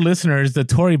down for our listeners the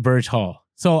Tory Burch haul.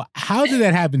 So how did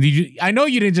that happen? I know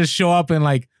you didn't just show up and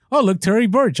like, oh, look, Tory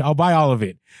Burch, I'll buy all of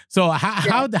it. So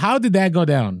how did that go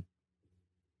down?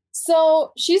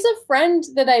 So she's a friend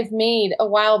that I've made a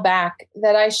while back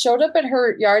that I showed up at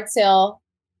her yard sale,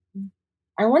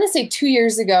 I want to say 2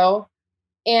 years ago,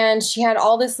 and she had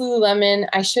all this Lululemon.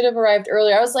 I should have arrived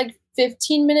earlier. I was like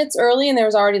 15 minutes early and there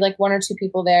was already like 1 or 2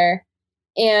 people there.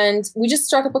 And we just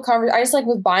struck up a conversation. I just like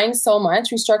was buying so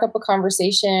much. We struck up a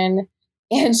conversation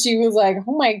and she was like,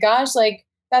 oh my gosh, like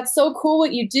that's so cool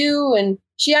what you do. And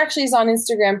she actually is on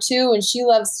Instagram too. And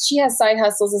she has side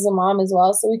hustles as a mom as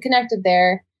well. So we connected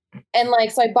there. And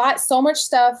like, so I bought so much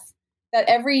stuff that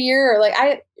every year,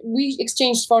 we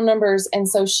exchanged phone numbers. And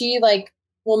so she like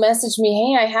will message me,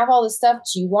 hey, I have all this stuff.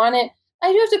 Do you want it?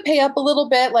 I do have to pay up a little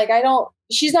bit. Like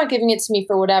she's not giving it to me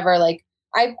for whatever. Like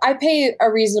I pay a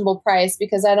reasonable price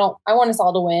because I want us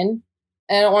all to win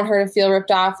and I don't want her to feel ripped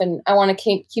off and I want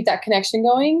to keep that connection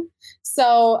going.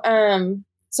 So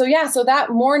that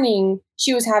morning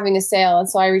she was having a sale. And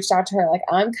so I reached out to her like,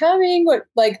 I'm coming,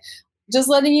 like just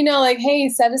letting you know, like, hey,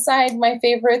 set aside my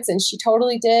favorites. And she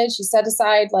totally did. She set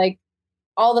aside like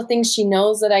all the things she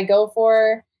knows that I go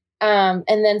for.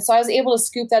 And then, so I was able to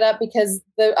scoop that up because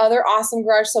the other awesome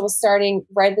garage sale was starting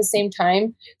right at the same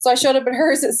time. So I showed up at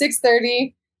hers at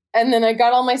 6:30 and then I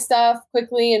got all my stuff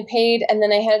quickly and paid. And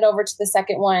then I headed over to the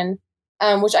second one,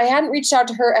 which I hadn't reached out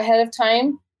to her ahead of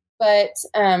time, but,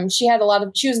 she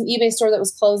was an eBay store that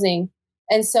was closing.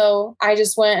 And so I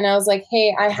just went and I was like,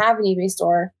 hey, I have an eBay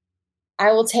store.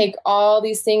 I will take all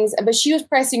these things, but she was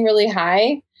pricing really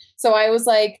high. So I was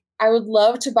like, I would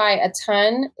love to buy a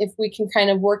ton if we can kind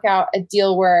of work out a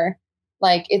deal where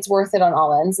like it's worth it on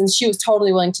all ends. And she was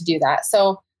totally willing to do that.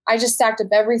 So I just stacked up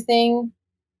everything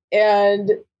and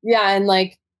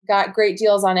like got great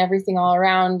deals on everything all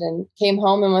around and came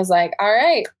home and was like, all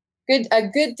right, a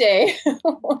good day.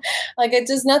 Like it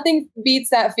just, nothing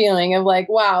beats that feeling of like,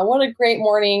 wow, what a great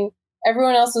morning.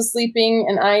 Everyone else was sleeping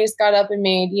and I just got up and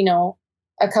made,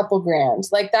 a couple grand.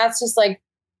 Like that's just like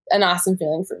an awesome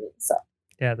feeling for me. So.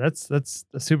 Yeah, that's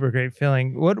a super great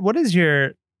feeling. What is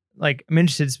your, like, I'm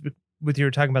interested with you were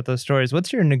talking about those stories.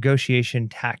 What's your negotiation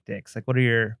tactics? Like,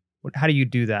 how do you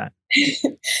do that?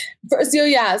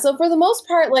 So for the most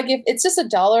part, like if it's just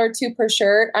 $1 or $2 per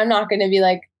shirt, I'm not going to be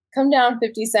like, come down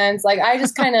 50 cents. Like I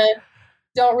just kind of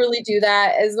don't really do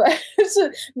that as much.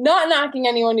 Not knocking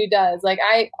anyone who does. Like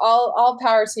all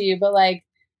power to you, but like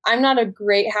I'm not a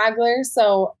great haggler.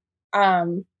 So,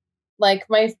 but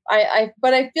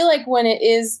I feel like when it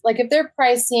is like, if they're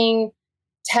pricing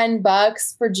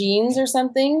 $10 for jeans or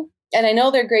something, and I know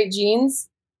they're great jeans,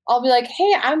 I'll be like,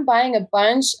 hey, I'm buying a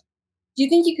bunch. Do you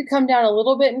think you could come down a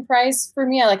little bit in price for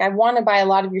me? I want to buy a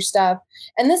lot of your stuff.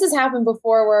 And this has happened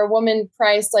before where a woman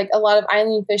priced like a lot of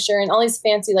Eileen Fisher and all these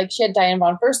fancy, like she had Diane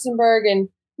von Furstenberg and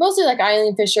mostly like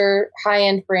Eileen Fisher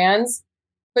high-end brands,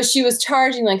 but she was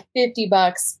charging like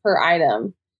 $50 per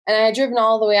item. And I had driven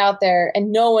all the way out there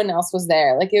and no one else was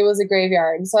there. Like it was a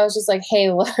graveyard. And so I was just like,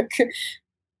 hey, look,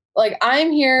 like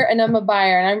I'm here and I'm a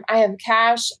buyer and I have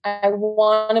cash. I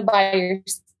want to buy your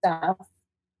stuff.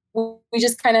 We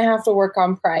just kind of have to work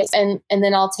on price and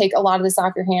then I'll take a lot of this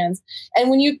off your hands. And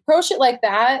when you approach it like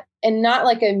that and not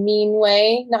like a mean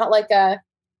way, not like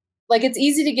it's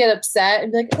easy to get upset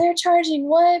and be like, they're charging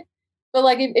what? But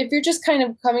like, if you're just kind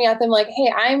of coming at them like,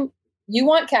 hey, you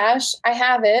want cash. I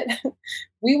have it.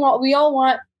 We all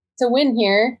want to win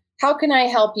here. How can I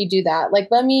help you do that? Like,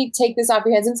 let me take this off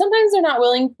your hands. And sometimes they're not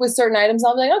willing with certain items.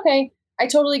 I'll be like, okay, I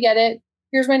totally get it.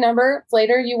 Here's my number. If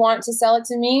later you want to sell it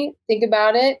to me, think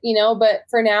about it, but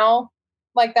for now,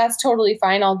 like, that's totally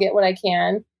fine. I'll get what I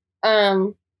can.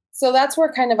 So that's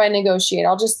where kind of I negotiate.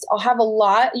 I'll have a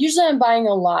lot. Usually I'm buying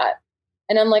a lot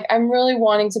and I'm like, I'm really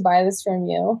wanting to buy this from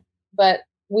you, but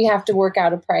we have to work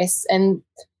out a price. And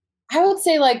I would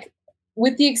say, like,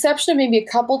 with the exception of maybe a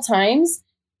couple times,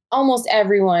 almost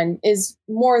everyone is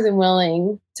more than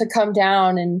willing to come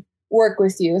down and work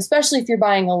with you, especially if you're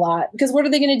buying a lot, because what are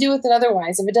they going to do with it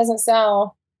otherwise? If it doesn't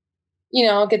sell,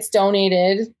 it gets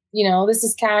donated, this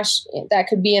is cash that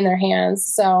could be in their hands.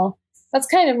 So that's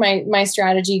kind of my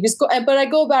strategy. But I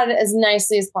go about it as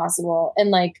nicely as possible and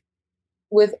like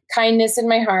with kindness in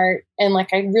my heart. And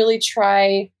like, I really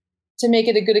try to make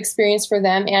it a good experience for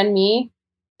them and me,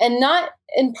 and not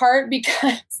in part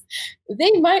because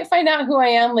they might find out who I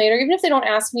am later, even if they don't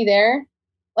ask me there.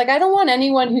 Like, I don't want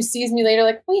anyone who sees me later,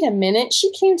 like, wait a minute,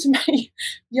 she came to my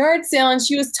yard sale and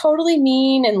she was totally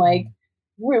mean and like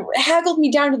haggled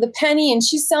me down to the penny and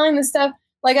she's selling this stuff.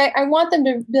 Like, I want them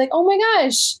to be like, oh my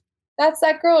gosh, that's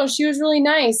that girl. She was really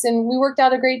nice and we worked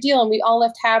out a great deal and we all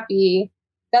left happy.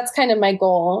 That's kind of my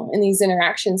goal in these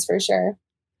interactions for sure.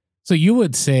 So you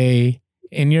would say,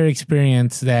 in your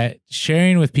experience, that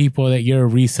sharing with people that you're a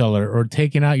reseller or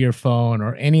taking out your phone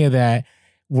or any of that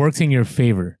works in your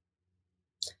favor?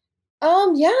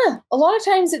 Yeah, a lot of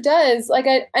times it does. Like,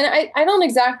 I don't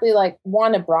exactly like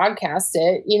want to broadcast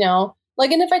it,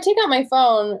 like, and if I take out my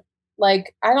phone,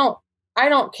 like, I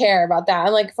don't care about that.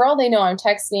 I'm like, for all they know, I'm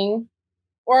texting,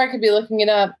 or I could be looking it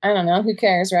up. I don't know. Who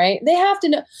cares, right? They have to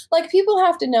know, like, people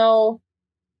have to know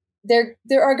there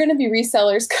are going to be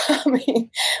resellers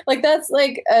coming. Like, that's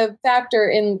like a factor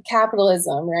in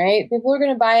capitalism, right? People are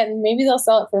going to buy it and maybe they'll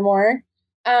sell it for more.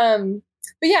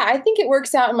 But yeah, I think it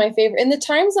works out in my favor. In the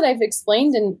times that I've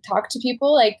explained and talked to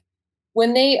people, like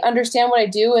when they understand what I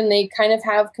do and they kind of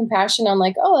have compassion on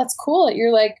like, oh, that's cool that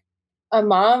you're like a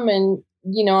mom and,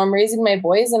 I'm raising my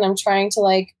boys and I'm trying to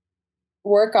like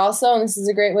work also. And this is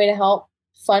a great way to help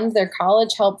fund their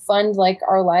college, help fund like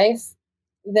our life.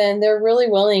 Then they're really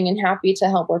willing and happy to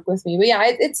help work with me. But yeah,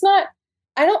 it's not,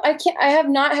 I have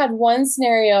not had one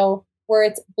scenario where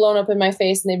it's blown up in my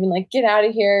face and they've been like, get out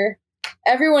of here.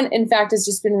 Everyone, in fact, has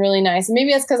just been really nice. And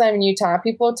maybe that's because I'm in Utah.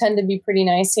 People tend to be pretty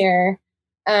nice here.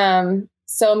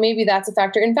 So maybe that's a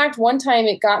factor. In fact, one time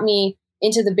it got me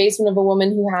into the basement of a woman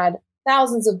who had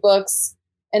thousands of books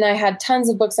and I had tons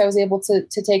of books I was able to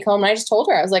take home. And I just told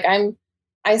her, I was like,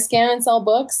 I scan and sell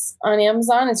books on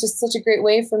Amazon. It's just such a great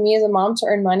way for me as a mom to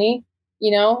earn money.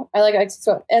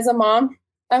 So as a mom,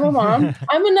 I'm a mom.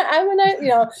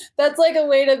 That's like a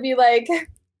way to be like,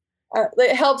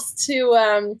 it helps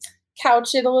to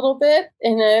couch it a little bit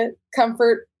in a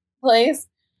comfort place.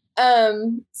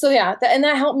 So yeah, and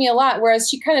that helped me a lot. Whereas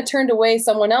she kind of turned away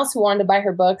someone else who wanted to buy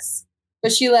her books,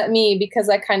 but she let me because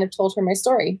I kind of told her my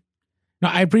story. No,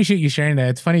 I appreciate you sharing that.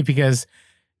 It's funny because,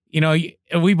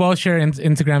 we both share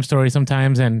Instagram stories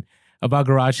sometimes and about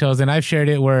garage sales. And I've shared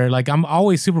it where like, I'm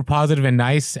always super positive and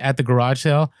nice at the garage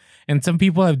sale. And some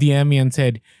people have DM'd me and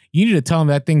said, you need to tell them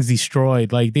that thing's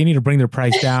destroyed. Like they need to bring their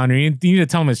price down or you need to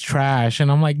tell them it's trash. And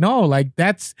I'm like, no, like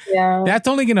that's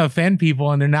only going to offend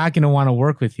people and they're not going to want to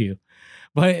work with you.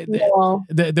 But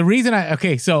the reason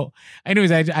so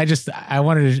anyways, I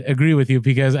wanted to agree with you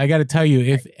because I got to tell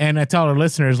you and I tell our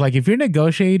listeners, like if you're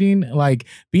negotiating, like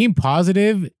being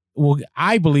positive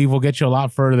I believe will get you a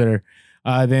lot further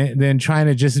than trying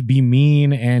to just be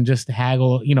mean and just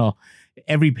haggle,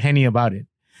 every penny about it.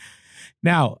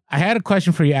 Now, I had a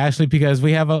question for you, Ashley, because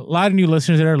we have a lot of new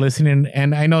listeners that are listening,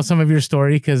 and I know some of your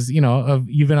story because, you've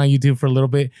been on YouTube for a little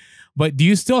bit. But do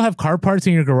you still have car parts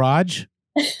in your garage?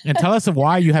 And tell us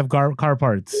why you have car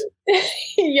parts.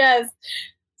 Yes.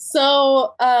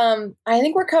 So I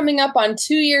think we're coming up on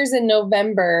 2 years in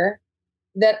November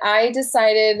that I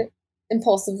decided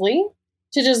impulsively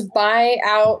to just buy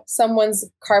out someone's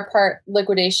car part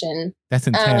liquidation. That's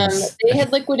intense. They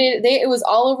had liquidated. It was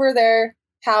all over their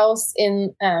house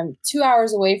in 2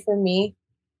 hours away from me.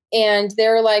 And they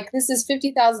were like, this is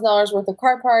 $50,000 worth of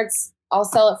car parts. I'll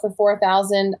sell it for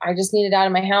 $4,000. I just need it out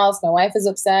of my house. My wife is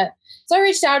upset. So I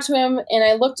reached out to him and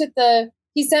I looked at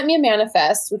he sent me a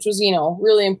manifest, which was,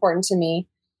 really important to me.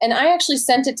 And I actually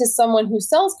sent it to someone who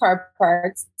sells car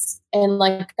parts and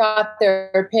like got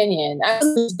their opinion. I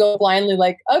didn't just go blindly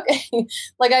like, okay,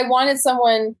 like I wanted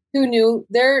someone who knew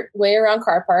their way around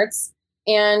car parts.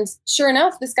 And sure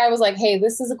enough, this guy was like, hey,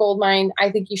 this is a gold mine.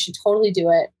 I think you should totally do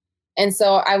it. And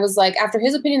so I was like, after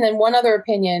his opinion, then one other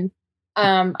opinion,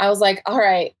 I was like, all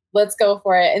right, let's go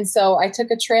for it. And so I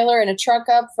took a trailer and a truck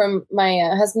up from my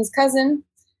husband's cousin,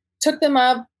 took them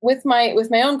up with my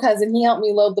own cousin. He helped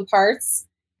me load the parts.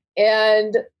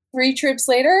 And 3 trips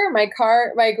later, my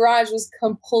garage was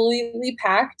completely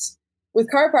packed with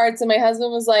car parts. And my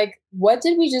husband was like, what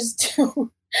did we just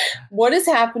do? What is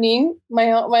happening?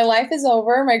 My life is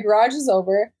over. My garage is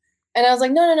over. And I was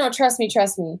like, no, trust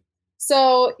me.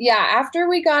 So yeah, after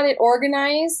we got it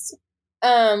organized,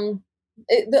 the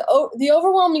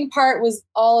overwhelming part was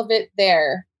all of it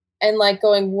there and like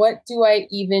going, what do I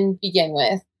even begin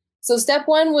with? So step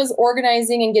 1 was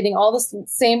organizing and getting all the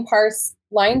same parts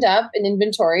lined up and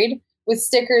inventoried with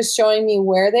stickers showing me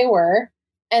where they were.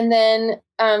 And then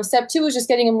step 2 was just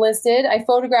getting them listed. I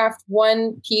photographed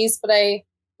one piece, but I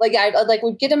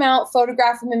would get them out,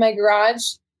 photograph them in my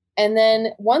garage. And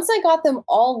then once I got them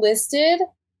all listed,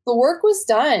 the work was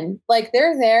done. Like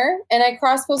they're there. And I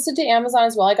cross-posted to Amazon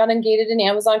as well. I got ungated in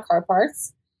Amazon car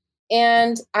parts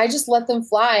and I just let them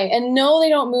fly. And no, they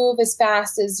don't move as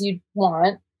fast as you'd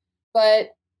want,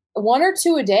 but 1 or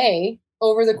 2 a day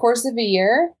over the course of a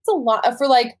year, it's a lot for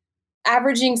like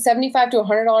averaging $75 to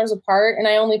 $100 a part. And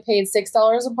I only paid $6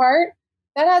 a part.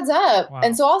 That adds up. Wow.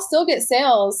 And so I'll still get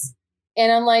sales.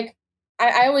 And I'm like,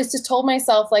 I always just told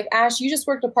myself like, Ash, you just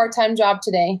worked a part-time job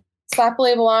today. Slap a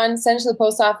label on, send it to the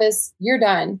post office. You're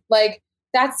done. Like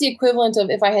that's the equivalent of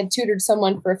if I had tutored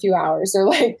someone for a few hours, or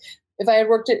like if I had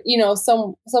worked at,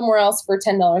 somewhere else for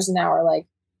 $10 an hour, like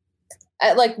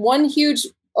at like one huge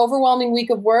overwhelming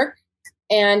week of work.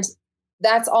 And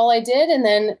that's all I did. And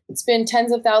then it's been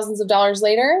tens of thousands of dollars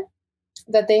later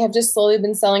that they have just slowly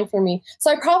been selling for me.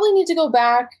 So I probably need to go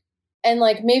back and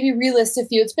like maybe relist a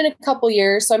few. It's been a couple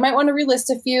years, so I might want to relist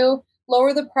a few,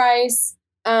 lower the price,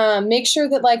 make sure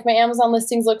that like my Amazon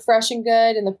listings look fresh and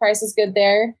good and the price is good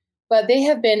there. But they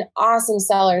have been awesome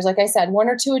sellers. Like I said, 1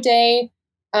 or 2 a day.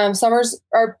 Summers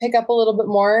are pick up a little bit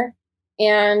more,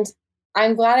 and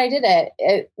I'm glad I did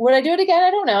it. Would I do it again? I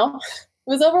don't know. It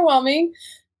was overwhelming.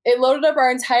 It loaded up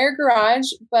our entire garage,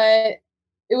 but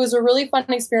it was a really fun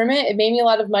experiment. It made me a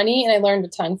lot of money, and I learned a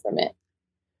ton from it.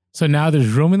 So now there's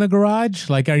room in the garage?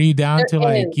 Like, are you down to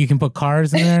like, you can put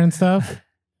cars in there and stuff?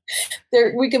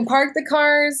 We can park the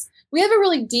cars. We have a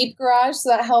really deep garage, so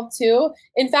that helped too.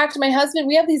 In fact, my husband,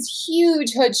 we have these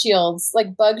huge hood shields,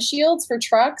 like bug shields for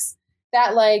trucks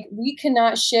that like we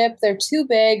cannot ship. They're too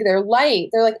big. They're light.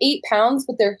 They're like 8 pounds,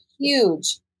 but they're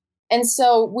huge. And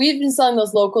so we've been selling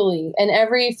those locally, and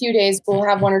every few days we'll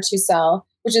have 1 or 2 sell,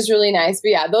 which is really nice. But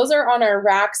yeah, those are on our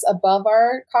racks above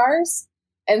our cars.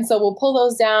 And so we'll pull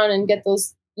those down and get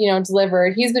those,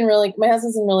 delivered. My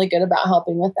husband's been really good about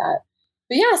helping with that.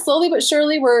 But yeah, slowly but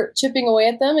surely we're chipping away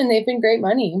at them, and they've been great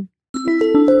money.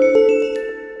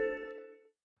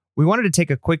 We wanted to take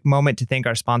a quick moment to thank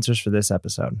our sponsors for this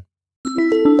episode.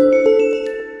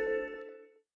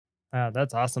 Wow,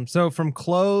 that's awesome. So from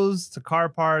clothes to car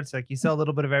parts, like you sell a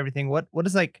little bit of everything.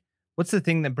 What's the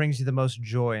thing that brings you the most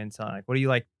joy in selling? Like, what do you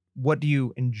like? What do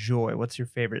you enjoy? What's your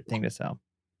favorite thing to sell?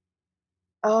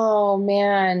 Oh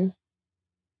man,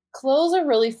 clothes are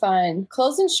really fun.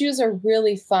 Clothes and shoes are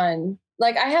really fun.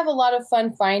 Like I have a lot of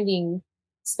fun finding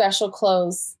special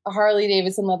clothes, a Harley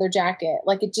Davidson leather jacket.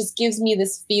 Like it just gives me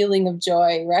this feeling of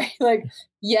joy, right? Like,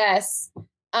 yes.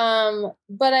 But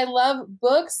I love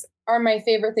books are my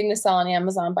favorite thing to sell on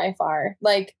Amazon by far.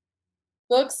 Like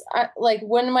books, like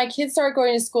when my kids start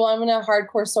going to school, I'm going to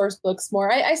hardcore source books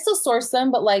more. I still source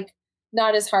them, but like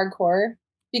not as hardcore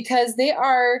because they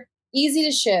are easy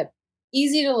to ship,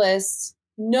 easy to list,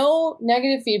 no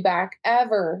negative feedback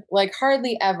ever, like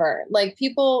hardly ever. Like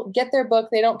people get their book,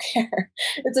 they don't care.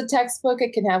 It's a textbook,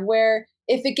 it can have wear.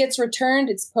 If it gets returned,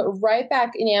 it's put right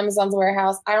back in Amazon's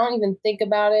warehouse. I don't even think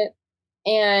about it.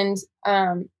 And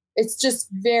it's just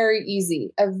very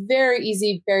easy, a very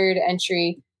easy barrier to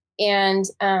entry. And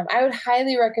I would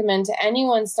highly recommend to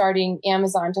anyone starting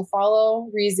Amazon to follow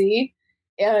Reezy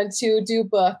and to do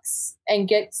books and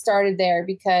get started there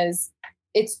because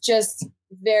it's just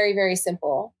very, very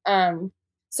simple.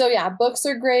 So yeah, books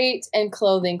are great and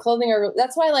clothing are,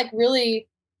 that's why like really,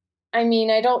 I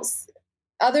mean, I don't,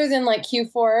 other than like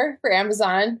Q4 for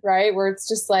Amazon, right? Where it's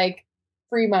just like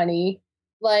free money,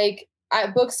 like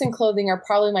books and clothing are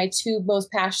probably my 2 most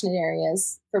passionate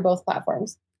areas for both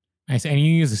platforms. Nice. And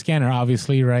you use a scanner,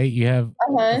 obviously, right? You have,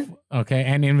 okay.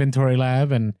 And Inventory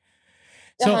Lab and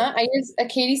so, I use a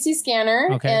KDC scanner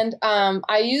and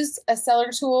I use a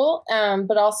seller tool,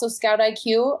 but also Scout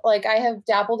IQ. Like I have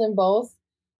dabbled in both.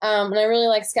 And I really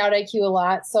like Scout IQ a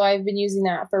lot. So I've been using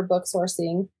that for book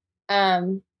sourcing.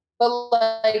 But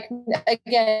like,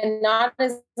 again, not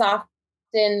as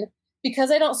often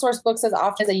because I don't source books as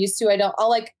often as I used to. I'll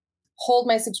like hold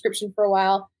my subscription for a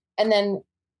while and then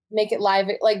make it live,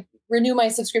 like renew my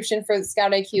subscription for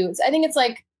Scout IQ. I think it's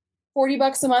like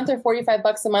 $40 a month or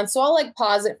 $45 a month. So I'll like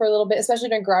pause it for a little bit, especially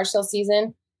during garage sale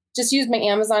season. Just use my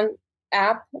Amazon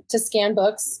app to scan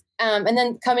books. And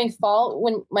then coming fall,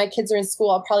 when my kids are in school,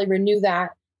 I'll probably renew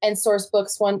that and source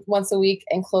books once a week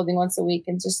and clothing once a week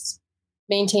and just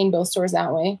maintain both stores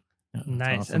that way. Yeah,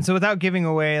 Nice. awesome. And so without giving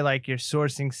away like your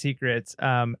sourcing secrets,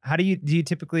 how do you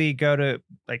typically go to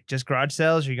like just garage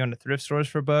sales? Are you going to thrift stores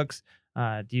for books?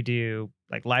 Do you do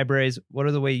like libraries? What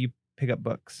are the way you pick up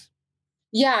books?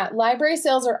 Yeah, library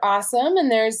sales are awesome,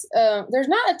 and there's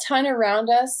not a ton around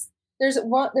us. There's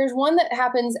one that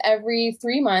happens every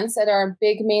 3 months at our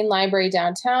big main library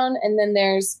downtown, and then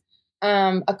there's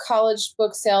a college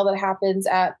book sale that happens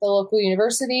at the local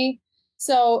university.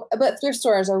 So, but thrift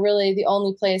stores are really the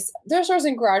only place. Thrift stores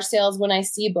and garage sales when I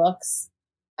see books,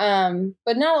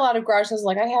 but not a lot of garage sales.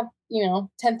 Like I have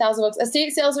 10,000 books.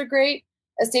 Estate sales are great.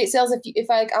 Estate sales, if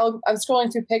I'm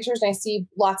scrolling through pictures and I see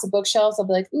lots of bookshelves, I'll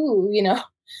be like, ooh,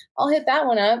 I'll hit that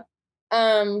one up.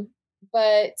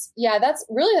 But yeah, that's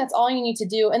all you need to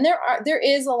do. And there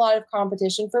is a lot of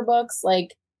competition for books.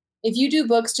 Like if you do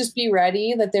books, just be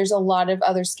ready that there's a lot of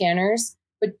other scanners,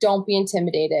 but don't be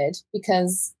intimidated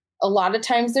because a lot of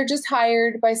times they're just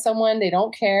hired by someone. They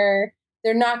don't care.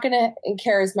 They're not going to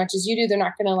care as much as you do. They're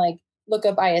not going to like look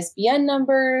up ISBN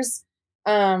numbers.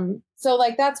 So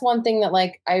like, that's one thing that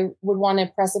like, I would want to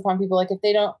press upon people. Like if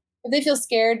they feel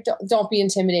scared, don't be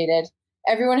intimidated.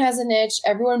 Everyone has a niche.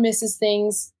 Everyone misses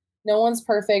things. No one's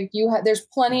perfect. There's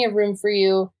plenty of room for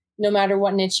you, no matter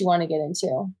what niche you want to get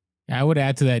into. Yeah, I would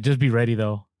add to that. Just be ready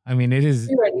though. I mean, it is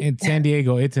in San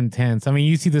Diego. It's intense. I mean,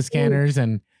 you see the scanners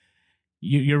and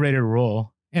you're ready to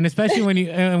roll. And especially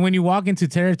when you walk into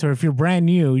territory, if you're brand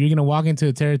new, you're gonna walk into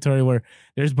a territory where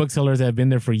there's booksellers that have been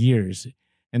there for years.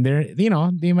 And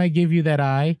they might give you that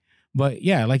eye, but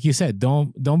yeah, like you said,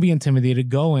 don't be intimidated.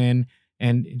 Go in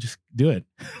and just do it.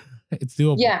 It's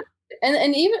doable. Yeah,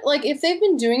 and even like if they've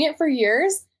been doing it for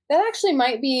years, that actually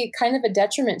might be kind of a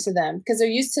detriment to them because they're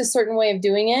used to a certain way of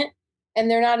doing it, and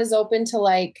they're not as open to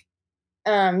like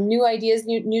new ideas,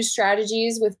 new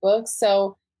strategies with books.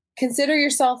 So consider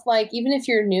yourself like even if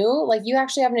you're new, like you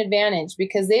actually have an advantage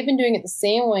because they've been doing it the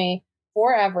same way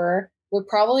forever.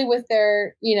 With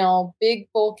their, big,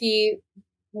 bulky,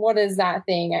 what is that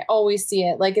thing? I always see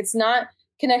it. Like it's not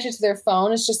connected to their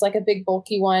phone. It's just like a big,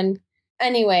 bulky one.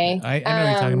 Anyway. I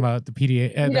know you're talking about the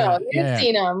PDA. You've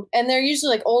seen them. And they're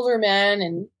usually like older men.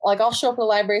 And like I'll show up at a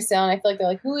library sale and I feel like they're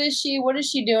like, who is she? What is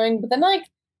she doing? But then like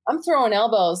I'm throwing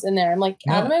elbows in there. I'm like,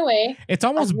 out of my way. It's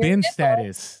almost bin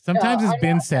status. Sometimes it's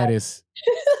bin status.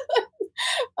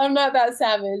 I'm not that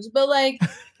savage, but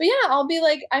yeah, I'll be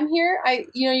like, I'm here.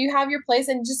 You have your place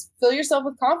and just fill yourself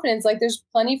with confidence. Like there's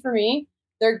plenty for me.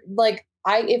 They're like,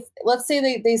 if let's say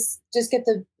they just get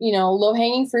the, low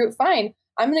hanging fruit, fine.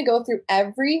 I'm going to go through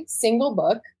every single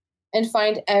book and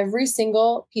find every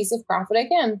single piece of profit I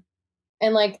can.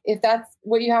 And like, if that's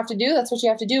what you have to do, that's what you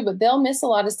have to do. But they'll miss a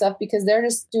lot of stuff because they're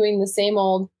just doing the same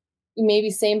old,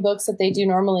 maybe same books that they do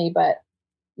normally. But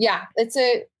yeah, it's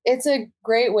a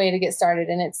great way to get started.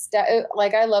 And it's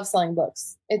like, I love selling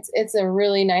books. It's a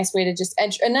really nice way to just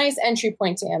a nice entry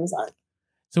point to Amazon.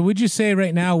 So would you say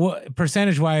right now, what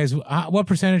percentage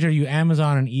are you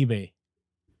Amazon and eBay?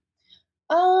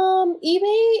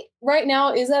 eBay right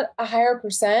now is at a higher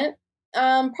percent,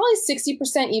 probably 60%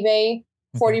 eBay,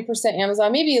 40%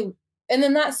 Amazon, maybe. And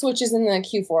then that switches in the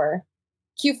Q4.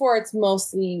 It's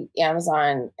mostly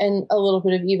Amazon and a little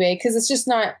bit of eBay. Cause it's just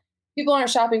not, people aren't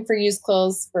shopping for used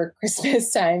clothes for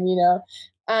Christmas time, but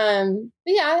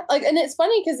yeah, like, and it's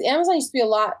funny because Amazon used to be a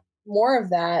lot more of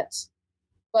that.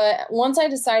 But once I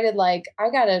decided like, I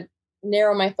got to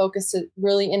narrow my focus to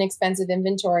really inexpensive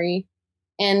inventory,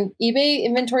 and eBay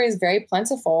inventory is very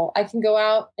plentiful. I can go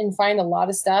out and find a lot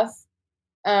of stuff.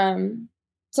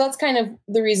 So that's kind of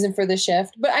the reason for the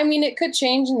shift, but I mean, it could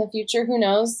change in the future. Who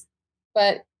knows?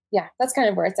 But yeah, that's kind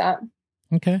of where it's at.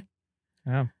 Okay.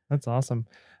 Yeah, that's awesome.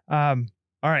 All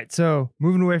right. So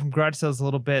moving away from garage sales a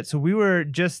little bit. So we were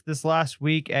just this last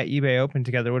week at eBay Open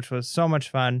together, which was so much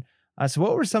fun. So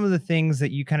what were some of the things that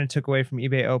you kind of took away from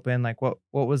eBay Open? Like what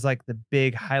was like the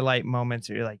big highlight moments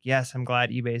that you're like, yes, I'm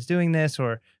glad eBay is doing this,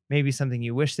 or maybe something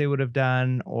you wish they would have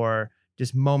done, or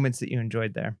just moments that you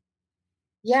enjoyed there?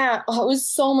 Yeah. It was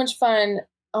so much fun.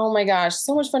 Oh my gosh.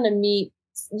 So much fun to meet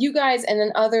you guys and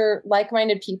then other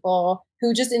like-minded people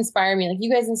who just inspire me. Like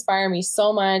you guys inspire me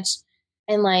so much.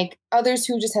 And like others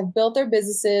who just have built their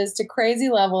businesses to crazy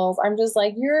levels. I'm just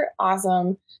like, you're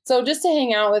awesome. So just to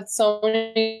hang out with so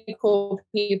many cool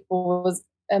people was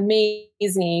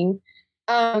amazing.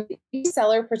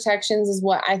 Seller protections is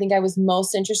what I think I was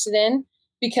most interested in,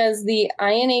 because the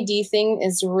INAD thing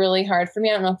is really hard for me.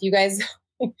 I don't know if you guys,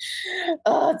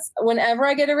 whenever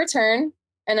I get a return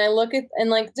and I look at, and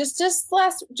like just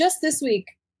this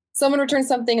week, someone returned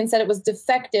something and said it was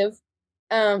defective.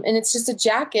 And it's just a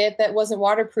jacket that wasn't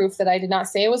waterproof, that I did not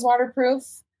say it was waterproof.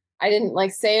 I didn't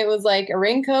like say it was like a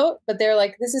raincoat, but they're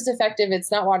like, this is defective.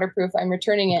 It's not waterproof. I'm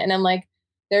returning it. And I'm like,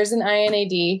 there's an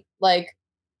INAD, like,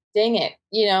 dang it,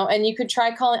 and you could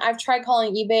try calling. I've tried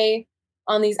calling eBay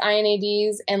on these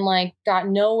INADs and like got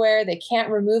nowhere. They can't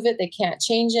remove it. They can't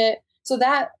change it. So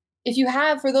that if you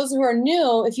have, for those who are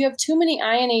new, if you have too many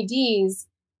INADs,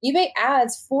 eBay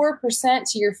adds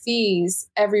 4% to your fees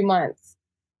every month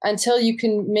until you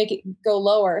can make it go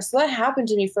lower. So that happened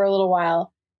to me for a little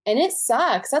while, and it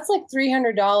sucks. That's like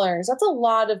 $300. That's a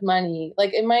lot of money.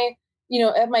 Like in my,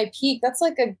 at my peak, that's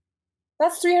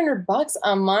 $300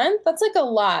 a month. That's like a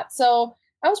lot. So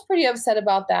I was pretty upset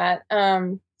about that.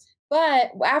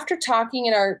 But after talking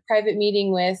in our private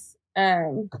meeting with,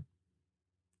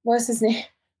 what's his name?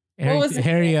 Harry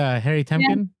Temkin?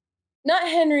 Yeah. Not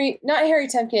Harry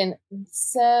Temkin.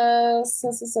 So,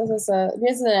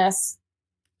 here's an S.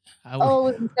 It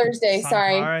was Thursday.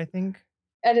 Sorry. I think.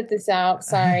 Edit this out.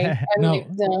 Sorry. No,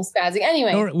 spazzing.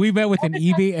 Anyway. We met with an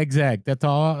eBay exec. That's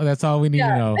all we need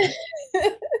to know.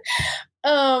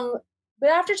 But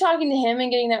after talking to him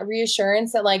and getting that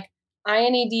reassurance that like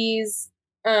INADs,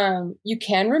 you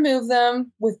can remove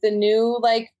them with the new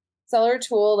like seller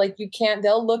tool. Like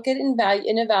they'll look at and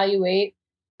evaluate.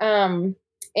 And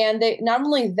they, not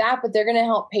only that, but they're going to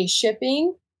help pay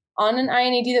shipping on an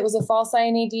INAD that was a false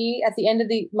INAD. At the end of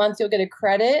the month, you'll get a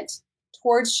credit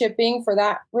towards shipping for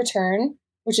that return,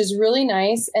 which is really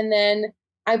nice. And then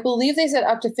I believe they said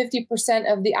up to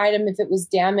 50% of the item if it was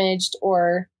damaged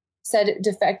or said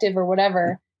defective or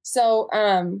whatever. So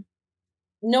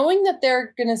knowing that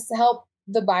they're going to help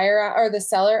the buyer out, or the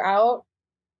seller out,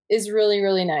 is really,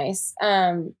 really nice.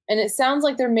 And it sounds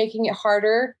like they're making it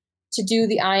harder to do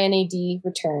the INAD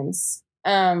returns.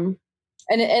 And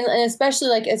especially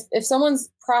like if someone's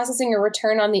processing a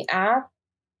return on the app,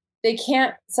 they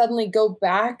can't suddenly go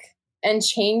back and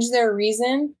change their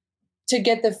reason to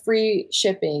get the free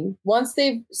shipping. Once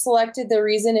they've selected the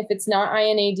reason, if it's not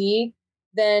INAD,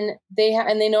 then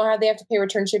they know how they have to pay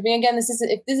return shipping. Again, this is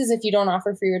if you don't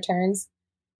offer free returns.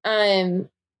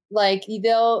 Like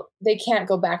they can't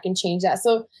go back and change that.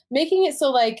 So making it so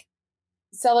like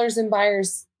sellers and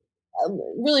buyers,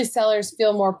 really sellers,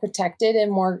 feel more protected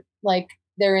and more like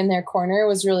they're in their corner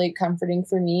was really comforting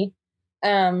for me.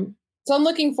 So I'm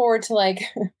looking forward to like,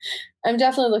 I'm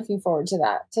definitely looking forward to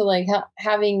that, to like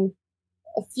having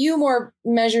a few more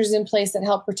measures in place that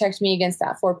help protect me against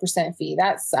that 4% fee.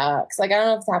 That sucks. Like, I don't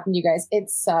know if it's happened to you guys. It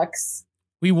sucks.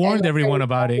 We warned everyone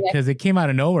about it because it came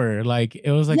out of nowhere. Like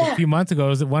it was like a few months ago. It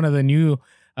was one of the new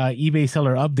eBay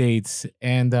seller updates,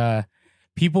 and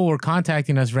people were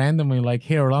contacting us randomly like,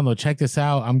 hey, Orlando, check this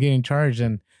out. I'm getting charged.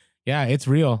 And yeah, it's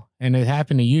real. And it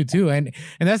happened to you too. And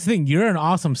that's the thing. You're an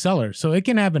awesome seller. So it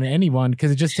can happen to anyone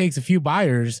because it just takes a few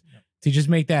buyers to just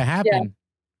make that happen.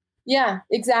 Yeah,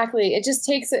 exactly. It just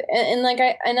takes it.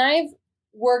 And I've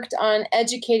worked on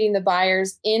educating the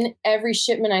buyers in every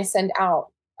shipment I send out.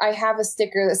 I have a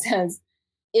sticker that says,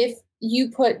 if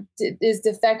you put is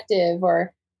defective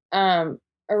or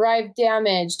arrived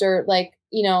damaged or like,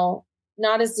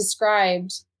 not as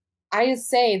described, I just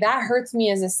say that hurts me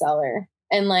as a seller.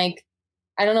 And like,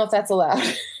 I don't know if that's allowed,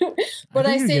 but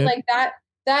I say like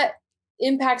that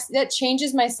impacts, that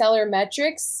changes my seller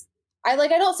metrics. I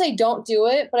don't say don't do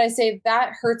it, but I say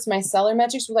that hurts my seller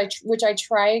metrics, which I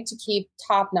try to keep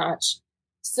top notch.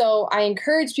 So I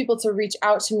encourage people to reach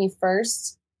out to me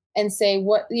first and say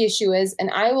what the issue is.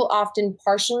 And I will often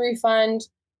partially refund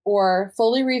or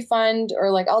fully refund,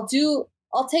 or like I'll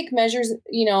take measures,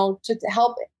 to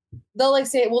help. They'll like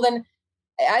say, well, then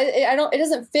it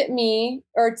doesn't fit me,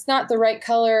 or it's not the right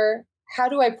color. How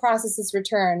do I process this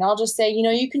return? I'll just say,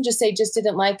 you can just say, just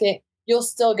didn't like it. You'll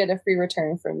still get a free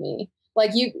return from me.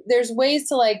 Like there's ways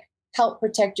to like help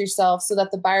protect yourself so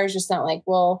that the buyer's just not like,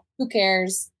 well, who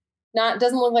cares?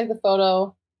 Doesn't look like the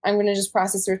photo. I'm going to just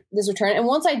process this return. And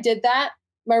once I did that,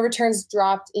 my returns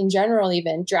dropped in general,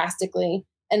 even drastically.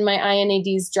 And my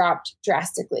INADs dropped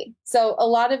drastically. So a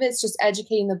lot of it's just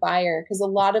educating the buyer, because a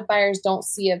lot of buyers don't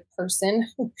see a person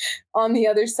on the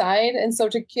other side. And so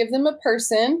to give them a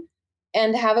person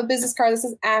and have a business card that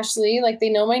says Ashley, like they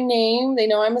know my name, they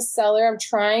know I'm a seller, I'm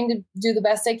trying to do the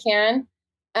best I can.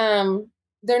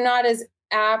 They're not as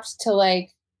apt to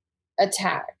like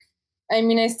attack. I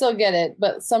mean, I still get it,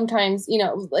 but sometimes,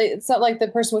 it's not like the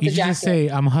person with You the should jacket. just say,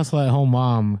 "I'm a hustle at home,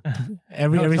 mom."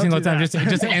 Every Don't single do time. that.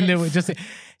 Just end it with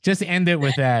just end it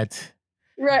with that.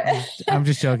 Right. I'm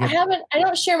just joking. I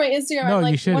don't share my Instagram. No, I'm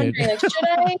you like shouldn't.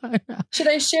 wondering, like, should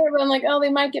I share? But I'm like, oh, they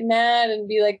might get mad and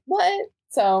be like, what?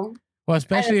 So. Well,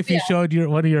 especially if you showed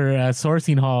one of your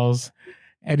sourcing hauls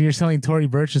and you're selling Tory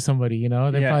Burch to somebody, they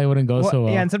probably wouldn't go so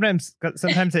well. Yeah, and sometimes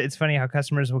it's funny how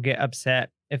customers will get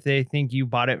upset if they think you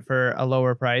bought it for a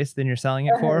lower price than you're selling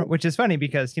it for, which is funny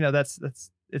because that's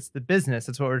it's the business.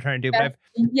 That's what we're trying to do. But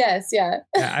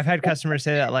I've had customers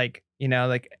say that like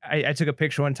I took a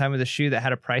picture one time with a shoe that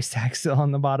had a price tag still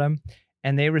on the bottom,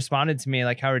 and they responded to me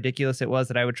like how ridiculous it was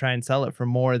that I would try and sell it for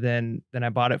more than I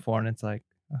bought it for, and it's like,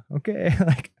 okay,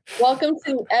 like welcome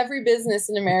to every business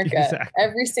in America. Exactly.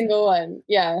 Every single one.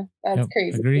 Yeah, that's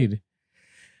crazy. Agreed.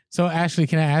 So Ashley,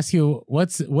 can I ask you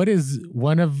what is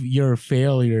one of your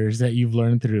failures that you've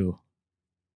learned through?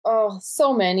 Oh,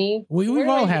 so many. We've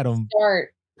all had them.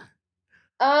 Start.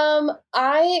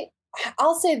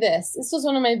 I'll say this. This was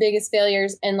one of my biggest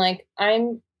failures, and like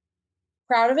I'm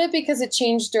proud of it because it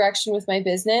changed direction with my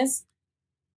business.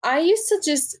 I used to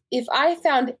just, if I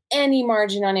found any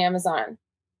margin on Amazon,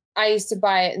 I used to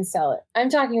buy it and sell it. I'm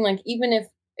talking like, even if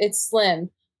it's slim,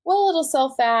 well, it'll sell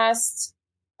fast.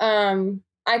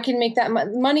 I can make that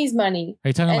money's money. Are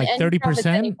you talking like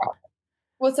 30%?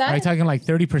 What's that? Are you talking like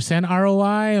 30%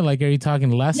 ROI? Like, are you talking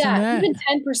less than that? Even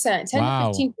 10%, 10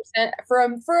 to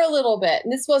 15% for a little bit.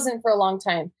 And this wasn't for a long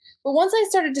time. But once I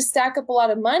started to stack up a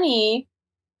lot of money,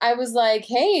 I was like,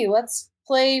 hey, let's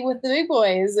play with the big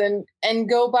boys and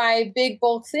go buy big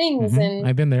bulk things. And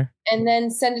I've been there. And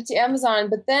then send it to Amazon.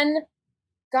 But then,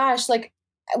 gosh, like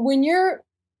when you're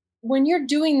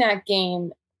doing that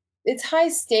game, it's high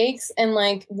stakes, and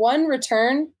like one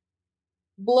return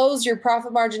blows your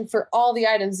profit margin for all the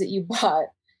items that you bought.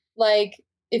 Like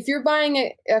if you're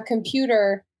buying a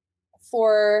computer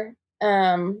for, I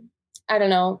don't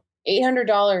know,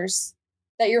 $800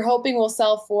 that you're hoping will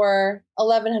sell for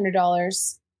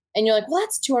 $1,100, and you're like, well,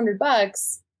 that's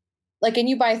 $200. Like, and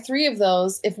you buy 3 of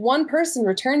those, if one person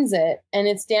returns it and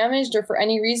it's damaged or for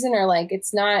any reason, or like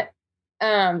it's not,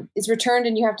 it's returned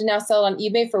and you have to now sell it on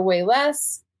eBay for way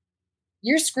less,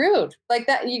 you're screwed. Like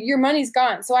that, your money's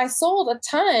gone. So I sold a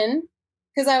ton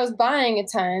because I was buying a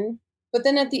ton, but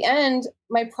then at the end,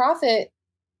 my profit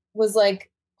was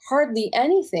like hardly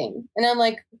anything. And I'm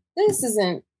like, this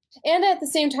isn't. And at the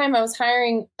same time, I was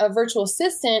hiring a virtual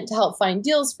assistant to help find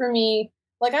deals for me.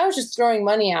 Like I was just throwing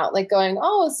money out, like going,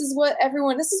 oh, this is what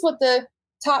the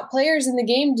top players in the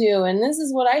game do. And this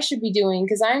is what I should be doing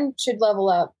because I should level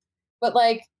up. But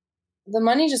like the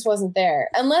money just wasn't there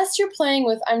unless you're playing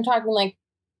with, I'm talking like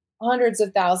hundreds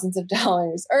of thousands of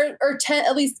dollars or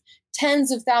at least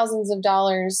tens of thousands of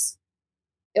dollars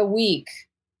a week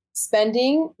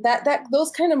spending that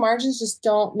those kind of margins just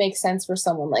don't make sense for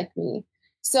someone like me.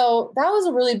 So that was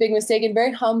a really big mistake and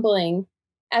very humbling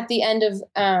at the end of,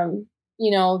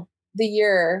 the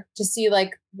year to see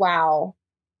like, wow,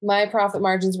 my profit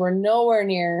margins were nowhere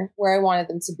near where I wanted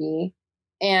them to be.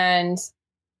 And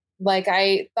like,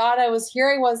 I was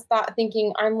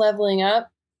thinking I'm leveling up.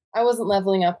 I wasn't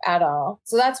leveling up at all.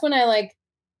 So that's when I like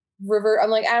I'm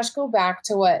like, Ash, go back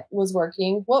to what was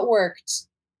working, what worked.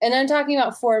 And I'm talking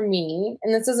about for me,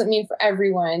 and this doesn't mean for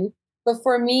everyone, but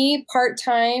for me,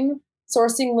 part-time,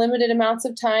 sourcing limited amounts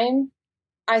of time,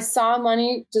 I saw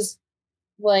money just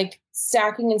like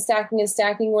stacking and stacking and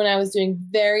stacking when I was doing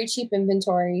very cheap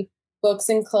inventory, books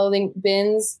and clothing,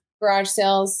 bins, garage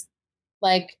sales,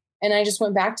 like, and I just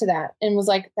went back to that and was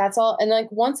like, that's all. And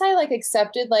like, once I like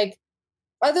accepted, like,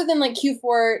 other than like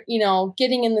Q4,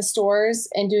 getting in the stores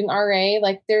and doing RA,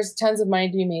 like there's tons of money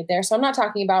to be made there. So I'm not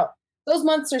talking about those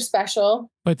months are special.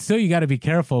 But still, you got to be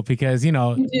careful because,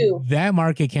 that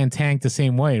market can tank the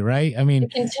same way, right? I mean,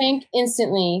 it can tank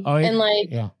instantly. And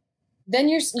like, then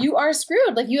you are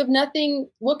screwed. Like you have nothing.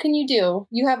 What can you do?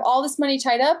 You have all this money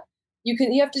tied up. You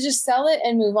have to just sell it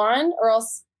and move on, or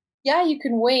else, you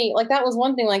can wait. Like that was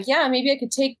one thing. Like, maybe I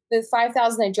could take the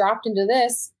 5,000 I dropped into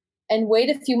this and wait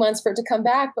a few months for it to come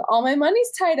back, but all my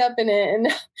money's tied up in it. And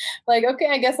like, okay,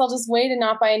 I guess I'll just wait and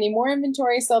not buy any more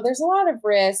inventory. So there's a lot of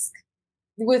risk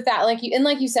with that. Like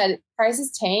you said,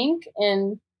 prices tank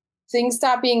and things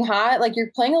stop being hot. Like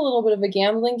you're playing a little bit of a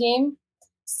gambling game.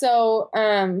 So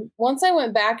once I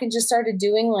went back and just started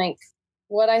doing like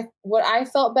what I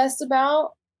felt best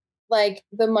about, like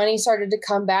the money started to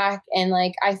come back and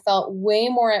like I felt way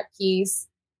more at peace.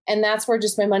 And that's where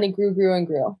just my money grew and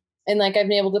grew. And like I've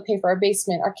been able to pay for our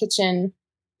basement, our kitchen,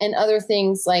 and other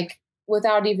things like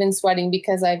without even sweating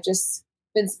because I've just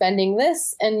been spending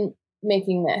this. And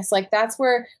making this. Like that's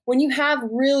where, when you have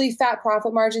really fat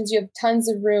profit margins, you have tons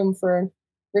of room for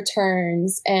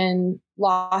returns and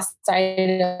lost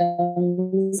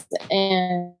items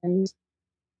and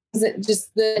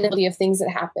just the ability of things that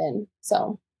happen.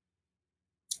 So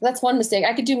that's one mistake.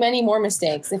 I could do many more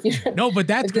mistakes if you. No, but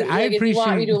that's great. I appreciate. If you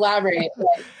want me to elaborate.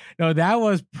 Like, no, that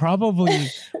was probably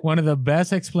one of the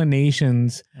best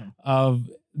explanations of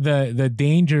the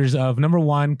dangers of, number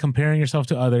one, comparing yourself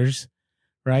to others,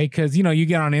 right? Because you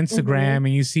get on Instagram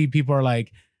and you see people are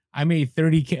like, I made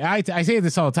 30K. I say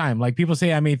this all the time. Like people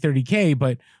say I made 30K,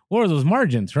 but what are those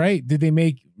margins, right? Did they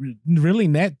make really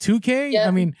net 2K? Yeah.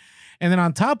 I mean, and then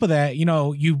on top of that,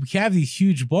 you have these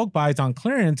huge bulk buys on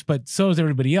clearance, but so is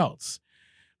everybody else,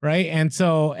 right? And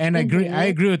so, and I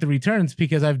agree with the returns,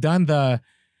 because I've done the,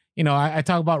 I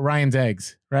talk about Ryan's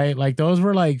eggs, right? Like those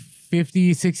were like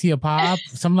 50, 60 a pop,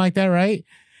 something like that, right?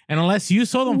 And unless you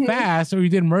sold them fast or you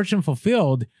did merchant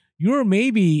fulfilled, you were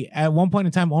maybe at one point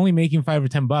in time only making $5 or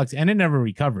 $10, and it never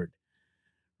recovered,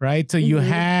 right? So you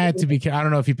had to be. I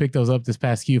don't know if you picked those up this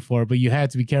past Q4, but you had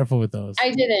to be careful with those.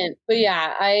 I didn't, but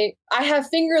yeah, I have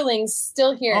fingerlings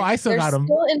still here. Oh, I still got them.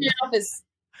 Still in the office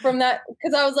from that,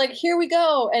 because I was like, here we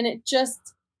go, and it just,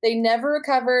 they never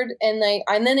recovered, and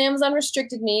then Amazon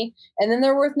restricted me, and then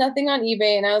they're worth nothing on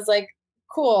eBay, and I was like,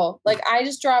 cool. Like I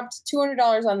just dropped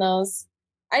 $200 on those.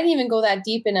 I didn't even go that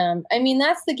deep in them. I mean,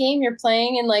 that's the game you're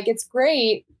playing, and like it's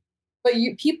great, but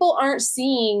people aren't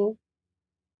seeing.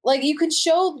 Like you could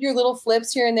show your little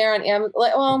flips here and there on Amazon.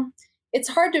 Like, well, it's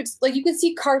hard to, like, you can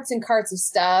see carts and carts of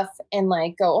stuff and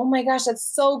like go, oh my gosh, that's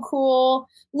so cool.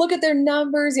 Look at their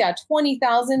numbers. Yeah,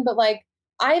 20,000. But like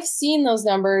I've seen those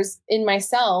numbers in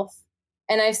myself,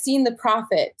 and I've seen the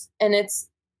profit, and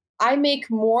I make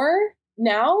more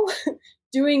now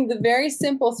doing the very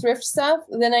simple thrift stuff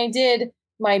than I did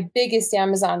my biggest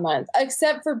Amazon month,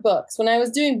 except for books. When I was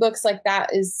doing books, like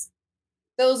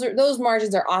those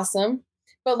margins are awesome.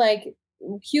 But like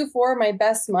Q4, my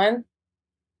best month,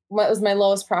 was my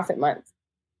lowest profit month.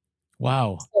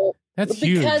 Wow. So that's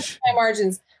huge. Because of my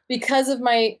margins, because of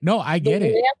my. No, I get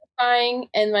it. Amplifying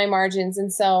and my margins.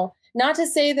 And so, not to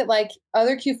say that like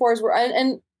other Q4s were,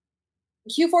 and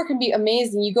Q4 can be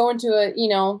amazing. You go into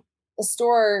a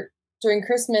store during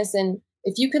Christmas, and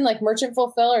if you can like merchant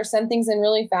fulfill or send things in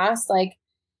really fast, like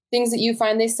things that you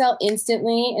find, they sell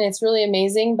instantly, and it's really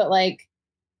amazing. But like,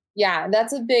 yeah, that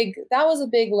was a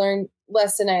big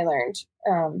lesson I learned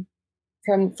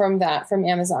from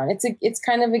Amazon. It's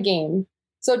kind of a game.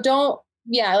 So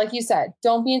like you said,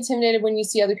 don't be intimidated when you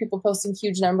see other people posting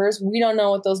huge numbers. We don't know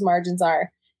what those margins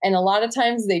are. And a lot of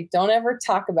times they don't ever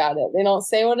talk about it. They don't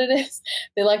say what it is.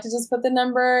 They like to just put the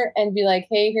number and be like,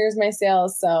 hey, here's my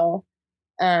sales. So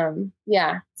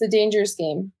yeah, it's a dangerous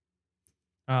game.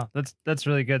 Oh, that's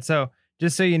really good. So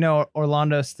just so you know,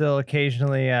 Orlando still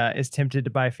occasionally is tempted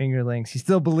to buy fingerlings. He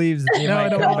still believes that they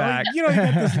might come back. You don't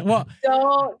get this. Well,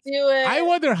 don't do it. I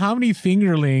wonder how many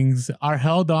fingerlings are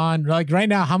held on. Like right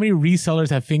now, how many resellers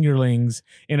have fingerlings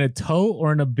in a tote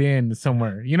or in a bin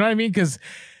somewhere? You know what I mean? Because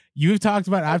you've talked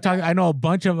about, I know a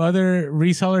bunch of other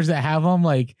resellers that have them.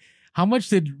 Like, how much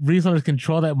did resellers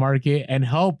control that market and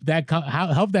help that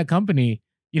company?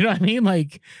 You know what I mean?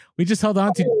 Like, we just held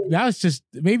on to, that was just,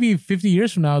 maybe 50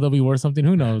 years from now, they'll be worth something.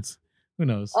 Who knows?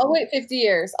 I'll wait 50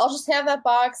 years. I'll just have that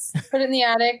box, put it in the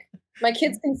attic. My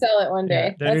kids can sell it one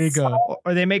day. Yeah, there you go.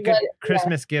 Or they make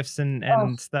Christmas gifts and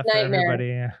stuff nightmare. for everybody.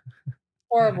 Yeah.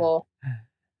 Horrible.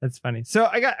 That's funny. So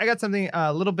I got something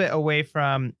a little bit away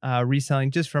from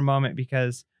reselling just for a moment,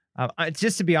 because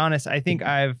just to be honest, I think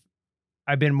I've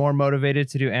been more motivated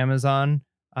to do Amazon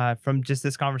from just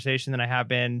this conversation than I have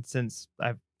been since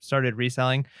I've started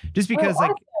reselling. Just because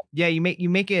awesome. You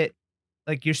make it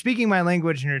like you're speaking my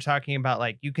language, and you're talking about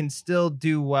like you can still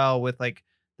do well with like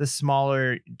the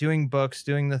smaller, doing books,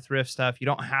 doing the thrift stuff. You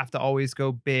don't have to always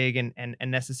go big and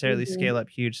necessarily scale up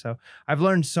huge. So I've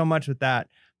learned so much with that.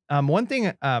 One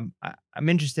thing I'm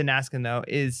interested in asking though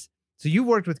is, so you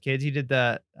worked with kids, you did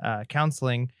the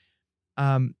counseling.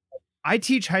 I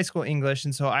teach high school English,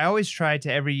 and so I always try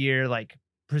to every year like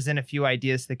present a few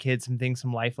ideas to the kids, some things,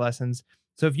 some life lessons.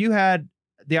 So if you had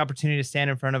the opportunity to stand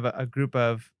in front of a group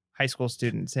of high school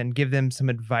students and give them some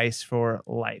advice for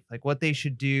life, like what they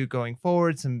should do going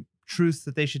forward, some truths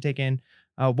that they should take in,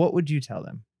 what would you tell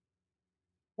them?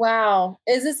 Wow.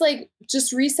 Is this like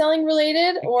just reselling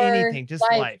related or anything, just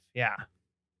life? Yeah.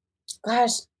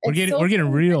 Gosh, we're getting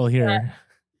real here.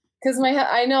 Because my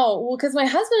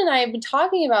husband and I have been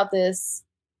talking about this,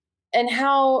 and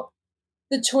how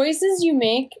the choices you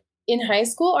make in high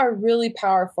school are really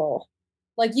powerful.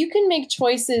 Like you can make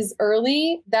choices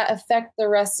early that affect the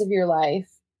rest of your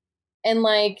life. And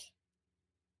like,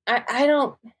 I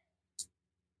don't,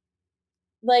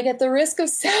 like, at the risk of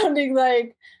sounding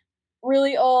like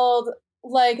really old,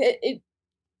 like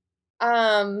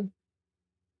um,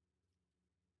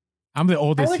 I'm the I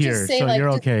oldest would just here, say so like,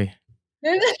 you're okay.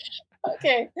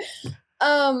 okay.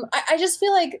 I just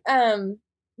feel like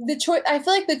the choice. I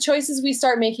feel like the choices we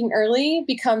start making early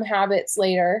become habits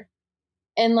later.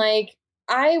 And like,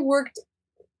 I worked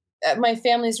at my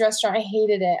family's restaurant. I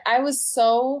hated it. I was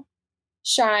so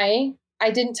shy. I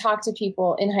didn't talk to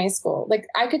people in high school. Like,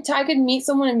 I could meet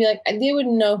someone and be like, they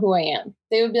wouldn't know who I am.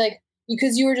 They would be like,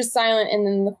 because you were just silent and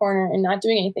in the corner and not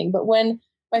doing anything. But when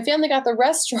my family got the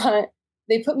restaurant,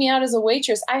 they put me out as a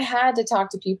waitress. I had to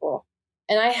talk to people,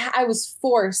 and I was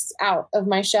forced out of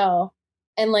my shell,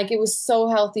 and like, it was so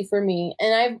healthy for me.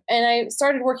 And I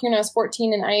started working when I was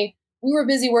 14, and we were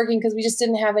busy working because we just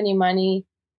didn't have any money,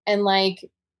 and like,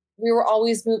 we were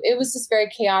always moved. It was just very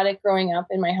chaotic growing up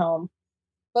in my home.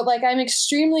 But like, I'm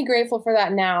extremely grateful for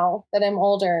that now that I'm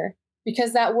older,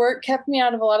 because that work kept me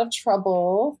out of a lot of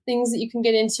trouble, things that you can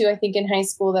get into, I think, in high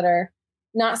school that are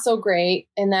not so great.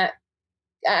 And that,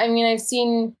 I mean, I've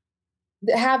seen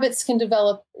the habits can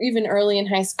develop even early in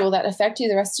high school that affect you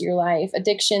the rest of your life.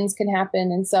 Addictions can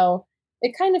happen. And so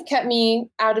it kind of kept me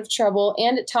out of trouble,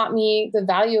 and it taught me the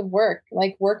value of work.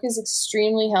 Like, work is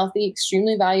extremely healthy,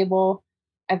 extremely valuable.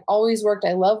 I've always worked.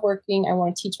 I love working. I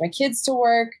want to teach my kids to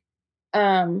work.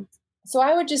 So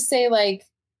I would just say, like,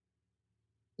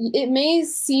 it may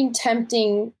seem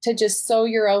tempting to just sow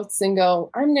your oats and go,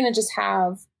 I'm going to just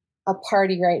have a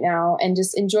party right now and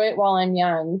just enjoy it while I'm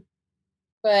young.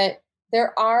 But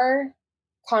there are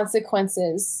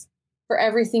consequences for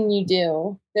everything you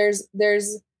do.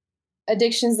 There's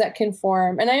addictions that can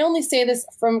form. And I only say this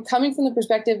from coming from the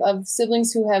perspective of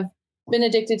siblings who have been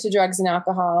addicted to drugs and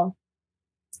alcohol.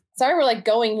 Sorry, we're like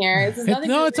going here. This is nothing.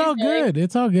 No, it's all good.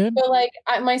 It's all good. But like,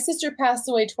 my sister passed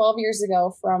away 12 years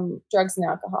ago from drugs and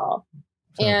alcohol.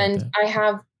 Sorry And I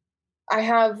have,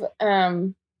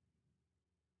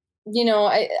 you know,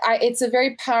 it's a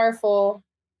very powerful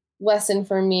lesson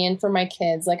for me and for my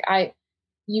kids. Like,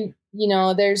 you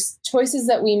know, there's choices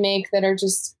that we make that are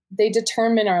just, they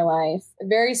determine our life.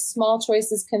 Very small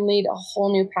choices can lead a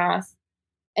whole new path.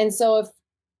 And so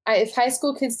if high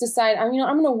school kids decide, I'm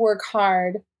going to work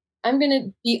hard, I'm going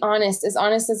to be honest as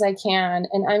I can,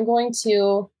 and I'm going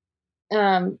to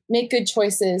make good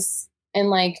choices and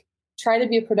like try to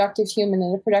be a productive human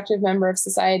and a productive member of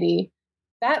society,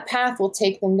 that path will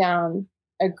take them down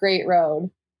a great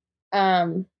road.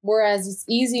 Whereas it's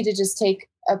easy to just take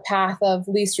a path of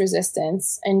least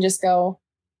resistance and just go,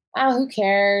 oh, who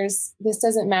cares? This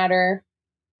doesn't matter.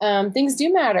 Things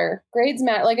do matter. Grades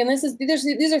matter. Like, and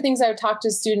these are things I would talk to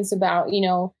students about, you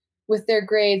know, with their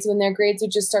grades, when their grades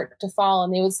would just start to fall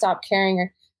and they would stop caring,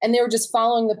 and they were just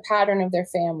following the pattern of their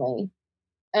family.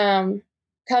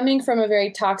 Coming from a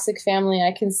very toxic family,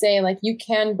 I can say, like, you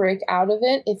can break out of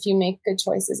it if you make good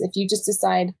choices. If you just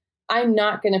decide, I'm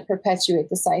not going to perpetuate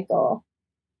the cycle.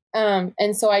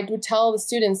 And so I would tell the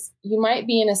students, you might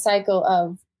be in a cycle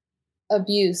of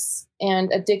abuse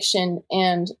and addiction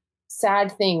and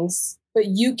sad things, but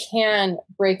you can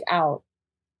break out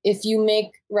if you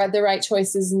make the right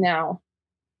choices now.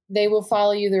 They will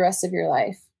follow you the rest of your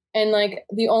life. And like,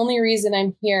 the only reason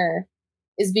I'm here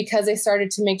is because I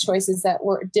started to make choices that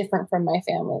were different from my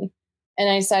family. And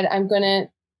I said, I'm going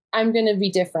to be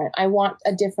different. I want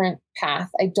a different path.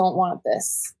 I don't want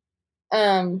this.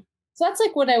 So that's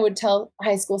like what I would tell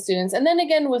high school students. And then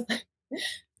again,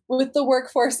 with the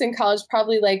workforce in college,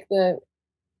 probably like the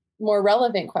more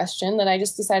relevant question that I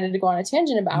just decided to go on a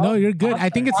tangent about. No, you're good. I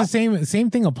think it's the same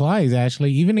thing applies,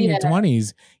 actually, even in your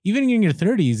 20s, even in your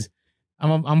 30s.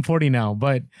 I'm 40 now,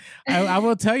 but I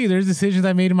will tell you, there's decisions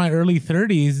I made in my early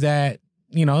 30s that,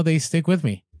 you know, they stick with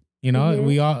me. You know,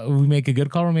 we make a good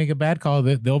call or make a bad call,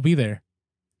 they'll be there.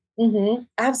 Mm-hmm.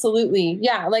 Absolutely.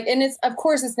 Yeah. Like, and of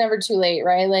course it's never too late,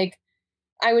 right? Like,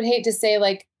 I would hate to say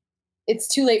like, it's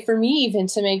too late for me even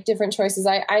to make different choices.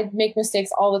 I make mistakes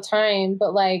all the time,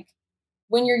 but like,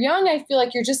 when you're young, I feel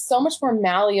like you're just so much more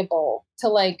malleable to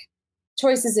like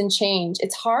choices and change.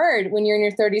 It's hard when you're in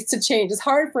your 30s to change. It's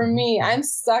hard for me. I'm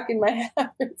stuck in my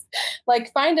habits.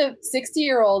 Like, find a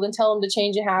 60-year-old and tell them to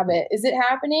change a habit. Is it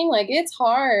happening? Like, it's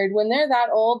hard when they're that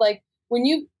old. Like, when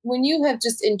you have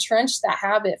just entrenched that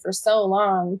habit for so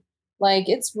long, like,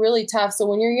 it's really tough. So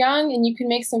when you're young and you can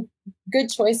make some good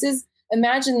choices,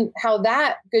 imagine how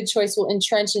that good choice will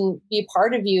entrench and be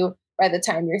part of you by the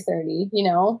time you're 30, you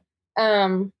know?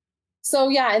 So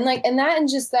yeah. And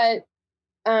just that,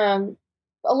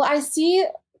 I see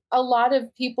a lot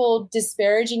of people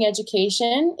disparaging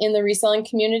education in the reselling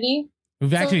community.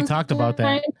 We've actually talked about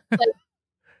that. Like,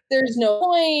 there's no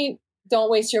point.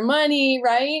 Don't waste your money,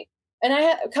 right?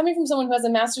 And coming from someone who has a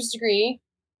master's degree,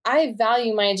 I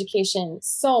value my education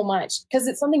so much because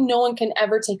it's something no one can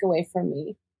ever take away from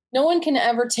me. No one can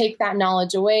ever take that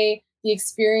knowledge away, the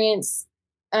experience,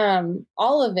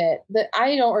 all of it. That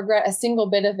I don't regret a single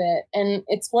bit of it. And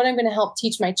it's what I'm going to help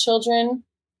teach my children.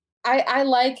 I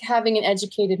like having an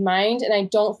educated mind, and I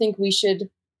don't think we should,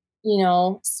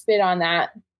 spit on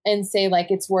that and say like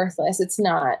it's worthless. It's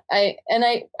not. I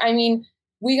mean,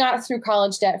 we got through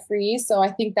college debt free, so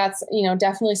I think that's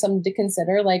definitely something to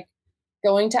consider. Like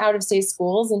going to out of state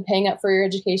schools and paying up for your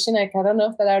education. Like I don't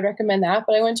know if that I would recommend that,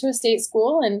 but I went to a state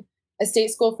school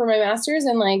for my master's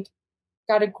and like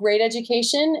got a great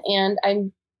education, and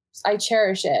I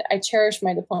cherish it. I cherish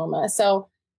my diploma. So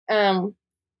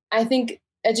I think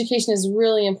education is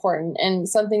really important and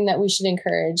something that we should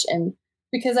encourage. And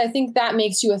because I think that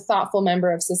makes you a thoughtful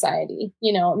member of society.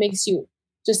 It makes you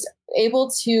just able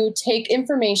to take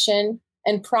information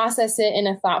and process it in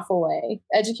a thoughtful way.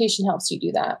 Education helps you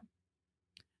do that.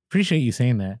 Appreciate you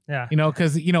saying that. Yeah.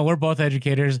 Because, we're both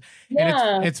educators.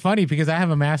 Yeah. And it's funny because I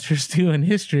have a master's too in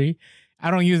history.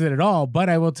 I don't use it at all, but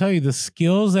I will tell you the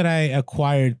skills that I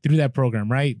acquired through that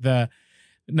program, right? The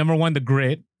number one, the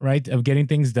grit, right, of getting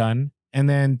things done. And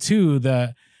then two,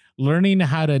 the learning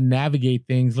how to navigate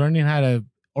things, learning how to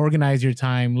organize your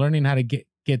time, learning how to get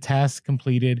tasks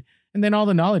completed, and then all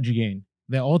the knowledge you gain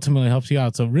that ultimately helps you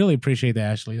out. So really appreciate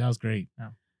that, Ashley. That was great. Yeah.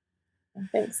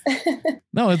 Thanks.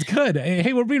 No, it's good.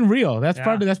 Hey, we're being real. That's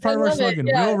part of our slogan.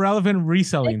 Yeah. Real, relevant,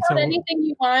 reselling. Cut out anything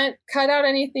you want. Cut out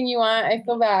anything you want. I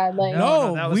feel bad. Like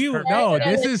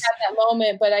this is at that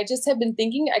moment, but I just have been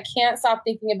thinking. I can't stop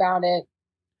thinking about it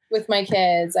with my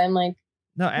kids. I'm like,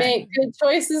 make good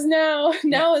choices now.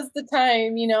 Now is the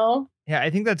time. Yeah, I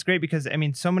think that's great because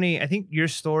I think your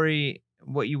story,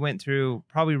 what you went through,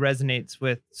 probably resonates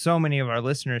with so many of our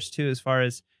listeners too. As far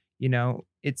as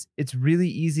it's really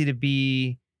easy to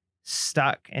be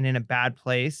stuck and in a bad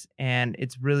place. And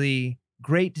it's really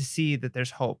great to see that there's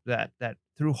hope that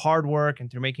through hard work and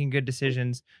through making good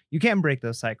decisions, you can break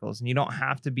those cycles and you don't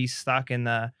have to be stuck in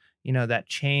the, that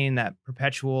chain, that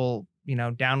perpetual,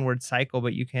 downward cycle,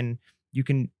 but you can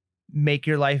make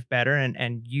your life better.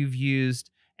 And you've used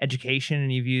education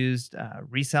and you've used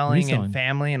reselling and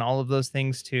family and all of those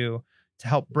things to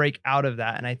help break out of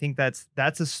that. And I think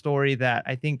that's a story that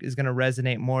I think is going to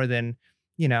resonate more than,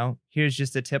 here's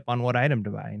just a tip on what item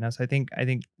to buy. So I think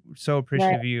so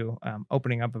appreciative of you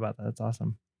opening up about that. That's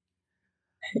awesome.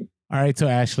 All right. So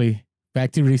Ashley,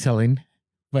 back to reselling,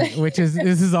 but this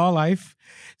is all life.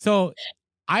 So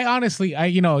I honestly,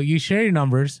 you share your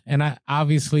numbers and I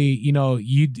obviously,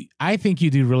 I think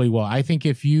you do really well. I think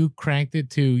if you cranked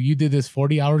it to, you did this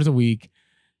 40 hours a week,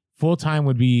 full time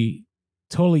would be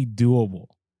totally doable.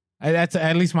 That's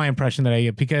at least my impression that I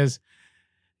get, because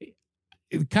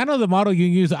kind of the model you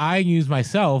use, I use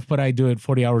myself, but I do it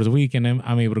 40 hours a week and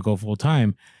I'm able to go full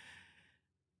time.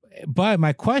 But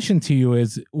my question to you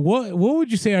is, what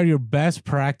would you say are your best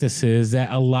practices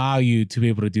that allow you to be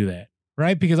able to do that?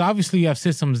 Right? Because obviously you have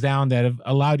systems down that have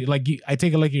allowed you, I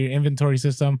take a look at your inventory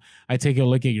system. I take a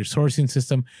look at your sourcing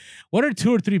system. What are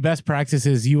 2 or 3 best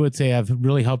practices you would say have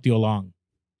really helped you along?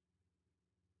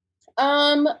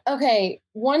 Okay.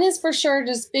 One is for sure,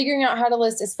 just figuring out how to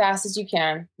list as fast as you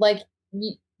can.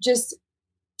 Just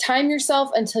time yourself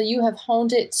until you have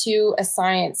honed it to a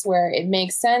science where it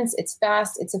makes sense. It's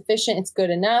fast, it's efficient, it's good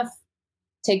enough.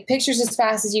 Take pictures as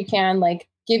fast as you can.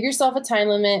 Give yourself a time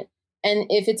limit. And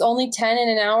if it's only 10 in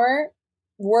an hour,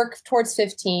 work towards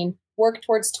 15, work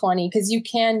towards 20, because you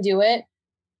can do it.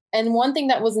 And one thing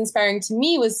that was inspiring to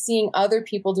me was seeing other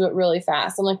people do it really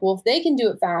fast. I'm like, well, if they can do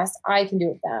it fast, I can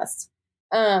do it fast.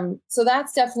 So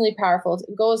that's definitely powerful.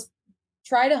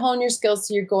 Try to hone your skills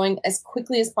so you're going as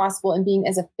quickly as possible and being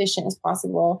as efficient as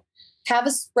possible. Have a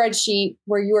spreadsheet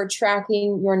where you are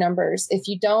tracking your numbers. If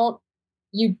you don't,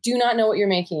 you do not know what you're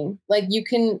making.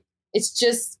 It's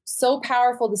just so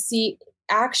powerful to see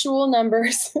actual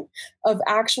numbers of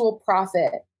actual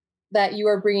profit that you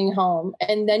are bringing home.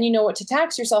 And then you know what to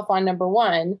tax yourself on, number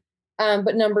one.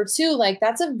 But number two,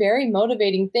 that's a very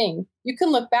motivating thing. You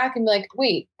can look back and be like,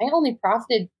 wait, I only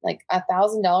profited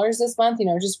 $1,000 this month,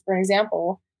 just for an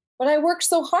example, but I worked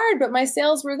so hard, but my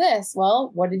sales were this.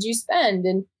 Well, what did you spend?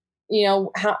 And,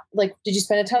 how, did you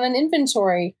spend a ton on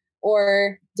inventory,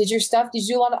 or did you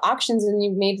do a lot of auctions and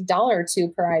you made $1 or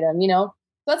 $2 per item?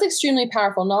 That's extremely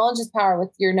powerful. Knowledge is power with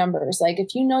your numbers.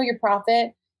 If you know your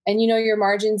profit and you know your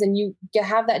margins and you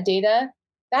have that data,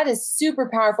 that is super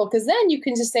powerful, because then you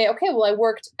can just say, okay, well, I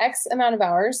worked X amount of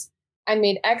hours. I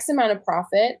made X amount of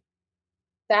profit.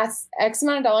 that's X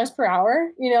amount of dollars per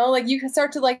hour. Like you can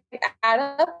start to like add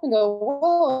up and go,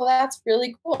 whoa, that's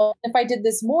really cool. If I did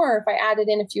this more, if I added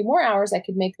in a few more hours, I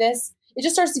could make this. It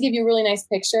just starts to give you a really nice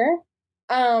picture.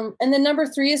 And then number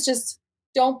 3 is just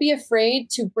don't be afraid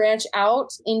to branch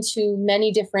out into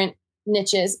many different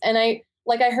niches. And I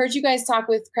heard you guys talk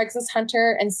with Craigslist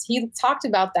Hunter, and he talked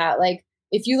about that. Like,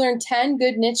 if you learn 10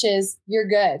 good niches, you're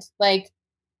good. Like,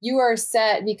 you are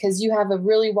set because you have a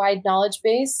really wide knowledge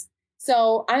base.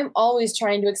 So I'm always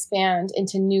trying to expand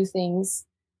into new things,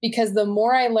 because the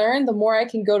more I learn, the more I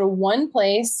can go to one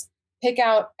place, pick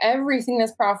out everything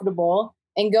that's profitable,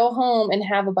 and go home and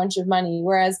have a bunch of money.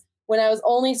 Whereas when I was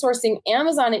only sourcing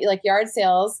Amazon at like yard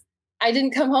sales, I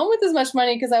didn't come home with as much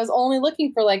money because I was only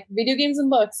looking for like video games and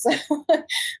books.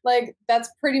 Like, that's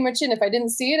pretty much it. If I didn't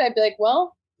see it, I'd be like,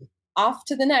 well, off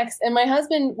to the next. And my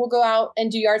husband will go out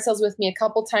and do yard sales with me a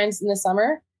couple times in the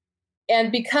summer.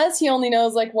 And because he only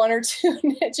knows like 1 or 2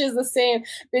 niches, the same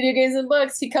video games and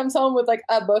books, he comes home with like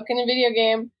a book and a video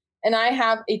game. And I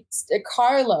have a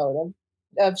carload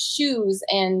of shoes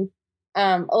and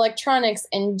electronics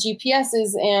and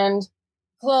GPSs and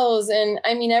clothes. And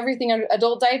I mean, everything under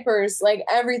adult diapers, like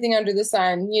everything under the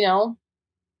sun,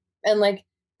 and like,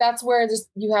 that's where just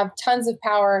you have tons of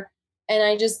power. And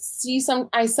I just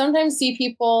I sometimes see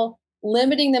people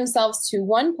limiting themselves to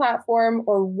one platform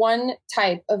or one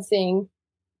type of thing.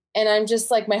 And I'm just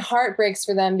like, my heart breaks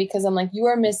for them, because I'm like, you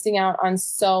are missing out on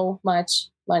so much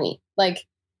money. Like,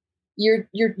 you're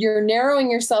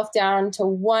narrowing yourself down to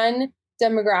one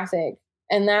demographic,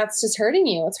 and that's just hurting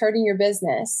you. It's hurting your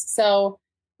business. So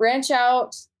branch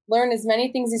out, learn as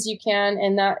many things as you can.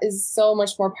 And that is so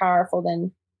much more powerful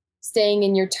than staying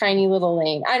in your tiny little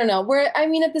lane. I don't know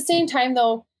at the same time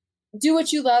though, do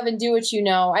what you love and do what you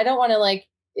know. I don't want to like,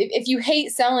 if you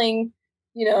hate selling,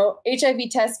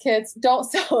 HIV test kits, don't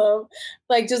sell them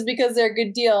like just because they're a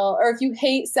good deal. Or if you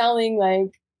hate selling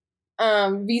like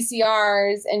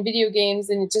VCRs and video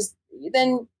games, and it just,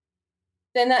 then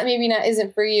that maybe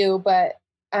isn't for you, but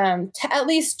at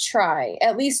least try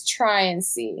and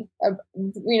see,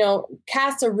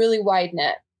 cast a really wide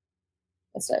net.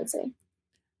 That's what I'd say.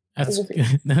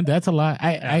 That's a lot.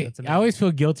 I always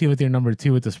feel guilty with your number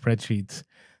 2 with the spreadsheets.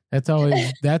 That's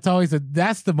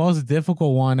the most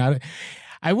difficult one.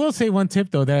 I will say one tip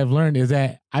though that I've learned is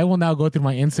that I will now go through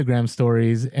my Instagram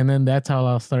stories, and then that's how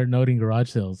I'll start noting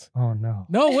garage sales. Oh no.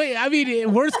 No, wait. I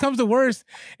mean, worst comes to worst,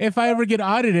 if I ever get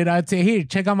audited, I'd say, hey,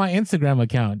 check out my Instagram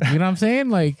account. You know what I'm saying?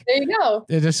 Like, there you go.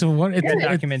 It's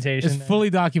documentation. It's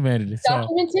fully documented.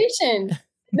 Documentation.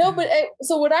 No, but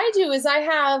so what I do is I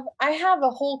have a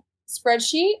whole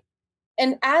spreadsheet,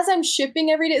 and as I'm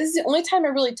shipping every day, this is the only time I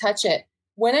really touch it.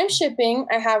 When I'm shipping,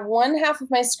 I have one half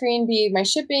of my screen be my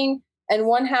shipping and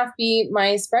one half be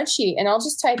my spreadsheet, and I'll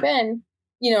just type in,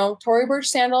 Tory Burch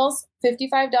sandals,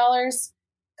 $55,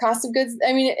 cost of goods.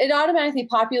 I mean, it automatically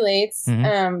populates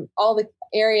all the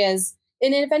areas.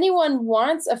 And if anyone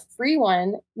wants a free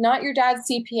one, Not Your Dad's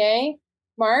CPA,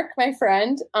 Mark, my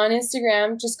friend on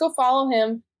Instagram, just go follow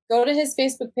him, go to his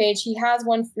Facebook page. He has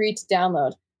one free to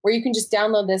download where you can just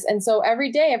download this. And so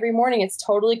every day, every morning, it's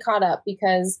totally caught up,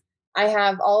 because I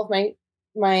have all of my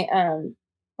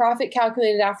profit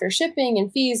calculated after shipping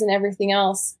and fees and everything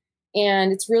else.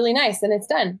 And it's really nice. And it's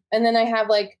done. And then I have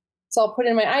so I'll put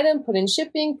in my item, put in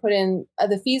shipping, put in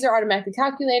the fees are automatically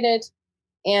calculated,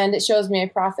 and it shows me a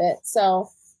profit.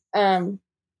 So, it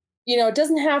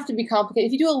doesn't have to be complicated.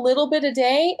 If you do a little bit a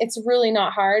day, it's really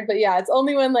not hard. But yeah, it's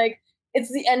only when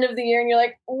it's the end of the year and you're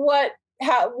like, what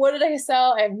did I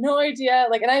sell? I have no idea.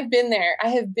 And I've been there.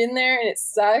 And it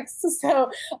sucks.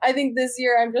 So I think this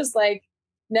year I'm just like,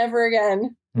 never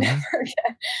again, never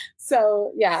again.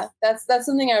 So yeah, that's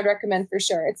something I would recommend for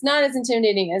sure. It's not as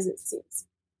intimidating as it seems.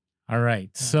 All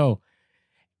right. So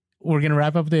we're going to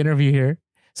wrap up the interview here.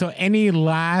 So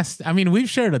we've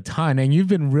shared a ton, and you've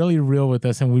been really real with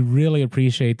us, and we really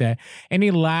appreciate that. Any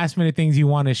last minute things you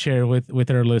want to share with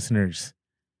our listeners?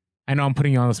 I know I'm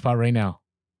putting you on the spot right now.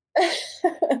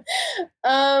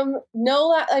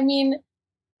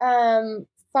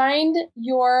 Find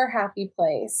your happy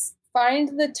place.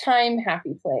 Find the time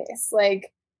happy place.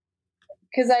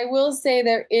 Because I will say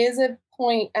there is a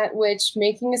point at which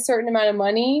making a certain amount of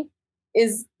money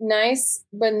is nice,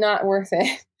 but not worth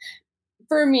it.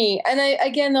 For me. And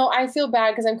I feel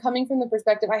bad because I'm coming from the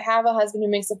perspective, I have a husband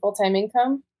who makes a full-time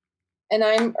income, and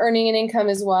I'm earning an income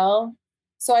as well.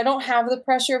 So I don't have the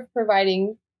pressure of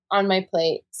providing on my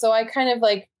plate. So I kind of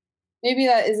maybe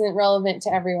that isn't relevant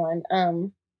to everyone. I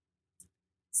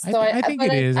think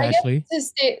it is actually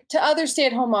to other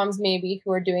stay-at-home moms maybe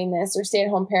who are doing this, or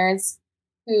stay-at-home parents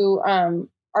who are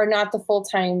not the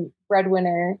full-time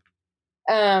breadwinner.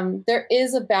 there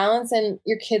is a balance, and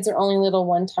your kids are only little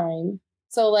one time.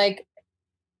 So like,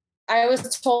 I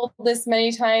was told this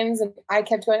many times and I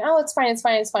kept going, oh, it's fine, it's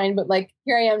fine, it's fine. But like,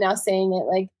 here I am now saying it,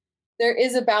 like, there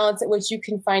is a balance at which you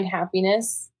can find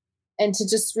happiness, and to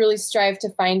just really strive to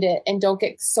find it, and don't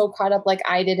get so caught up like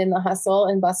I did in the hustle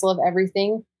and bustle of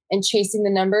everything and chasing the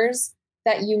numbers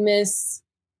that you miss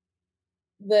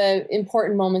the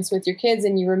important moments with your kids.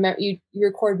 And you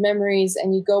record memories,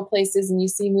 and you go places, and you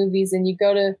see movies, and you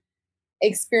go to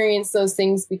experience those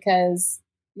things, because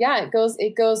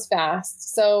it goes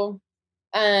fast. So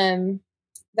I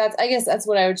guess that's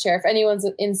what I would share. If anyone's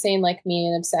insane like me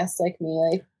and obsessed like me,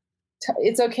 like,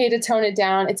 it's okay to tone it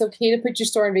down. It's okay to put your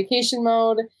store in vacation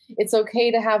mode. It's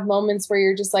okay to have moments where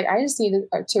you're just like, I just need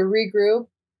to regroup.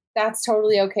 That's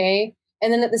totally okay.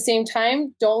 And then at the same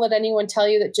time, don't let anyone tell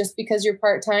you that just because you're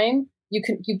part-time, you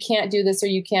can't do this or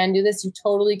you can do this. You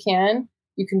totally can.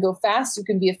 You can go fast. You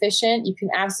can be efficient. You can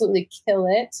absolutely kill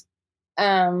it.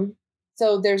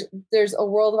 So there's a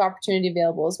world of opportunity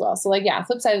available as well. So like,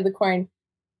 flip side of the coin,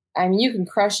 I mean, you can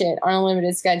crush it on a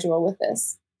limited schedule with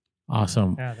this.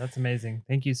 Awesome. Yeah, that's amazing.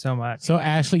 Thank you so much. So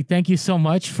Ashley, thank you so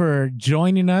much for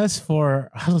joining us for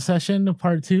Hustle Session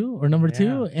part 2 or number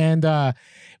 2. And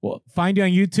we'll find you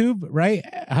on YouTube, right?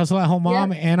 Hustle at Home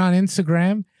Mom, and on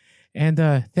Instagram. And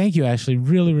thank you, Ashley.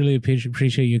 Really, really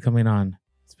appreciate you coming on.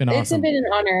 It's been awesome. It's been an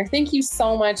honor. Thank you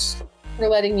so much for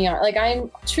letting me on. Like,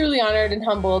 I'm truly honored and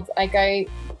humbled. Like, I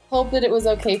hope that it was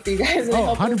okay for you guys. And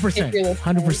 100%.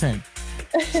 100%.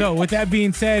 So with that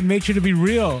being said, make sure to be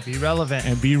real, be relevant,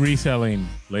 and be reselling.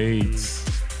 Late.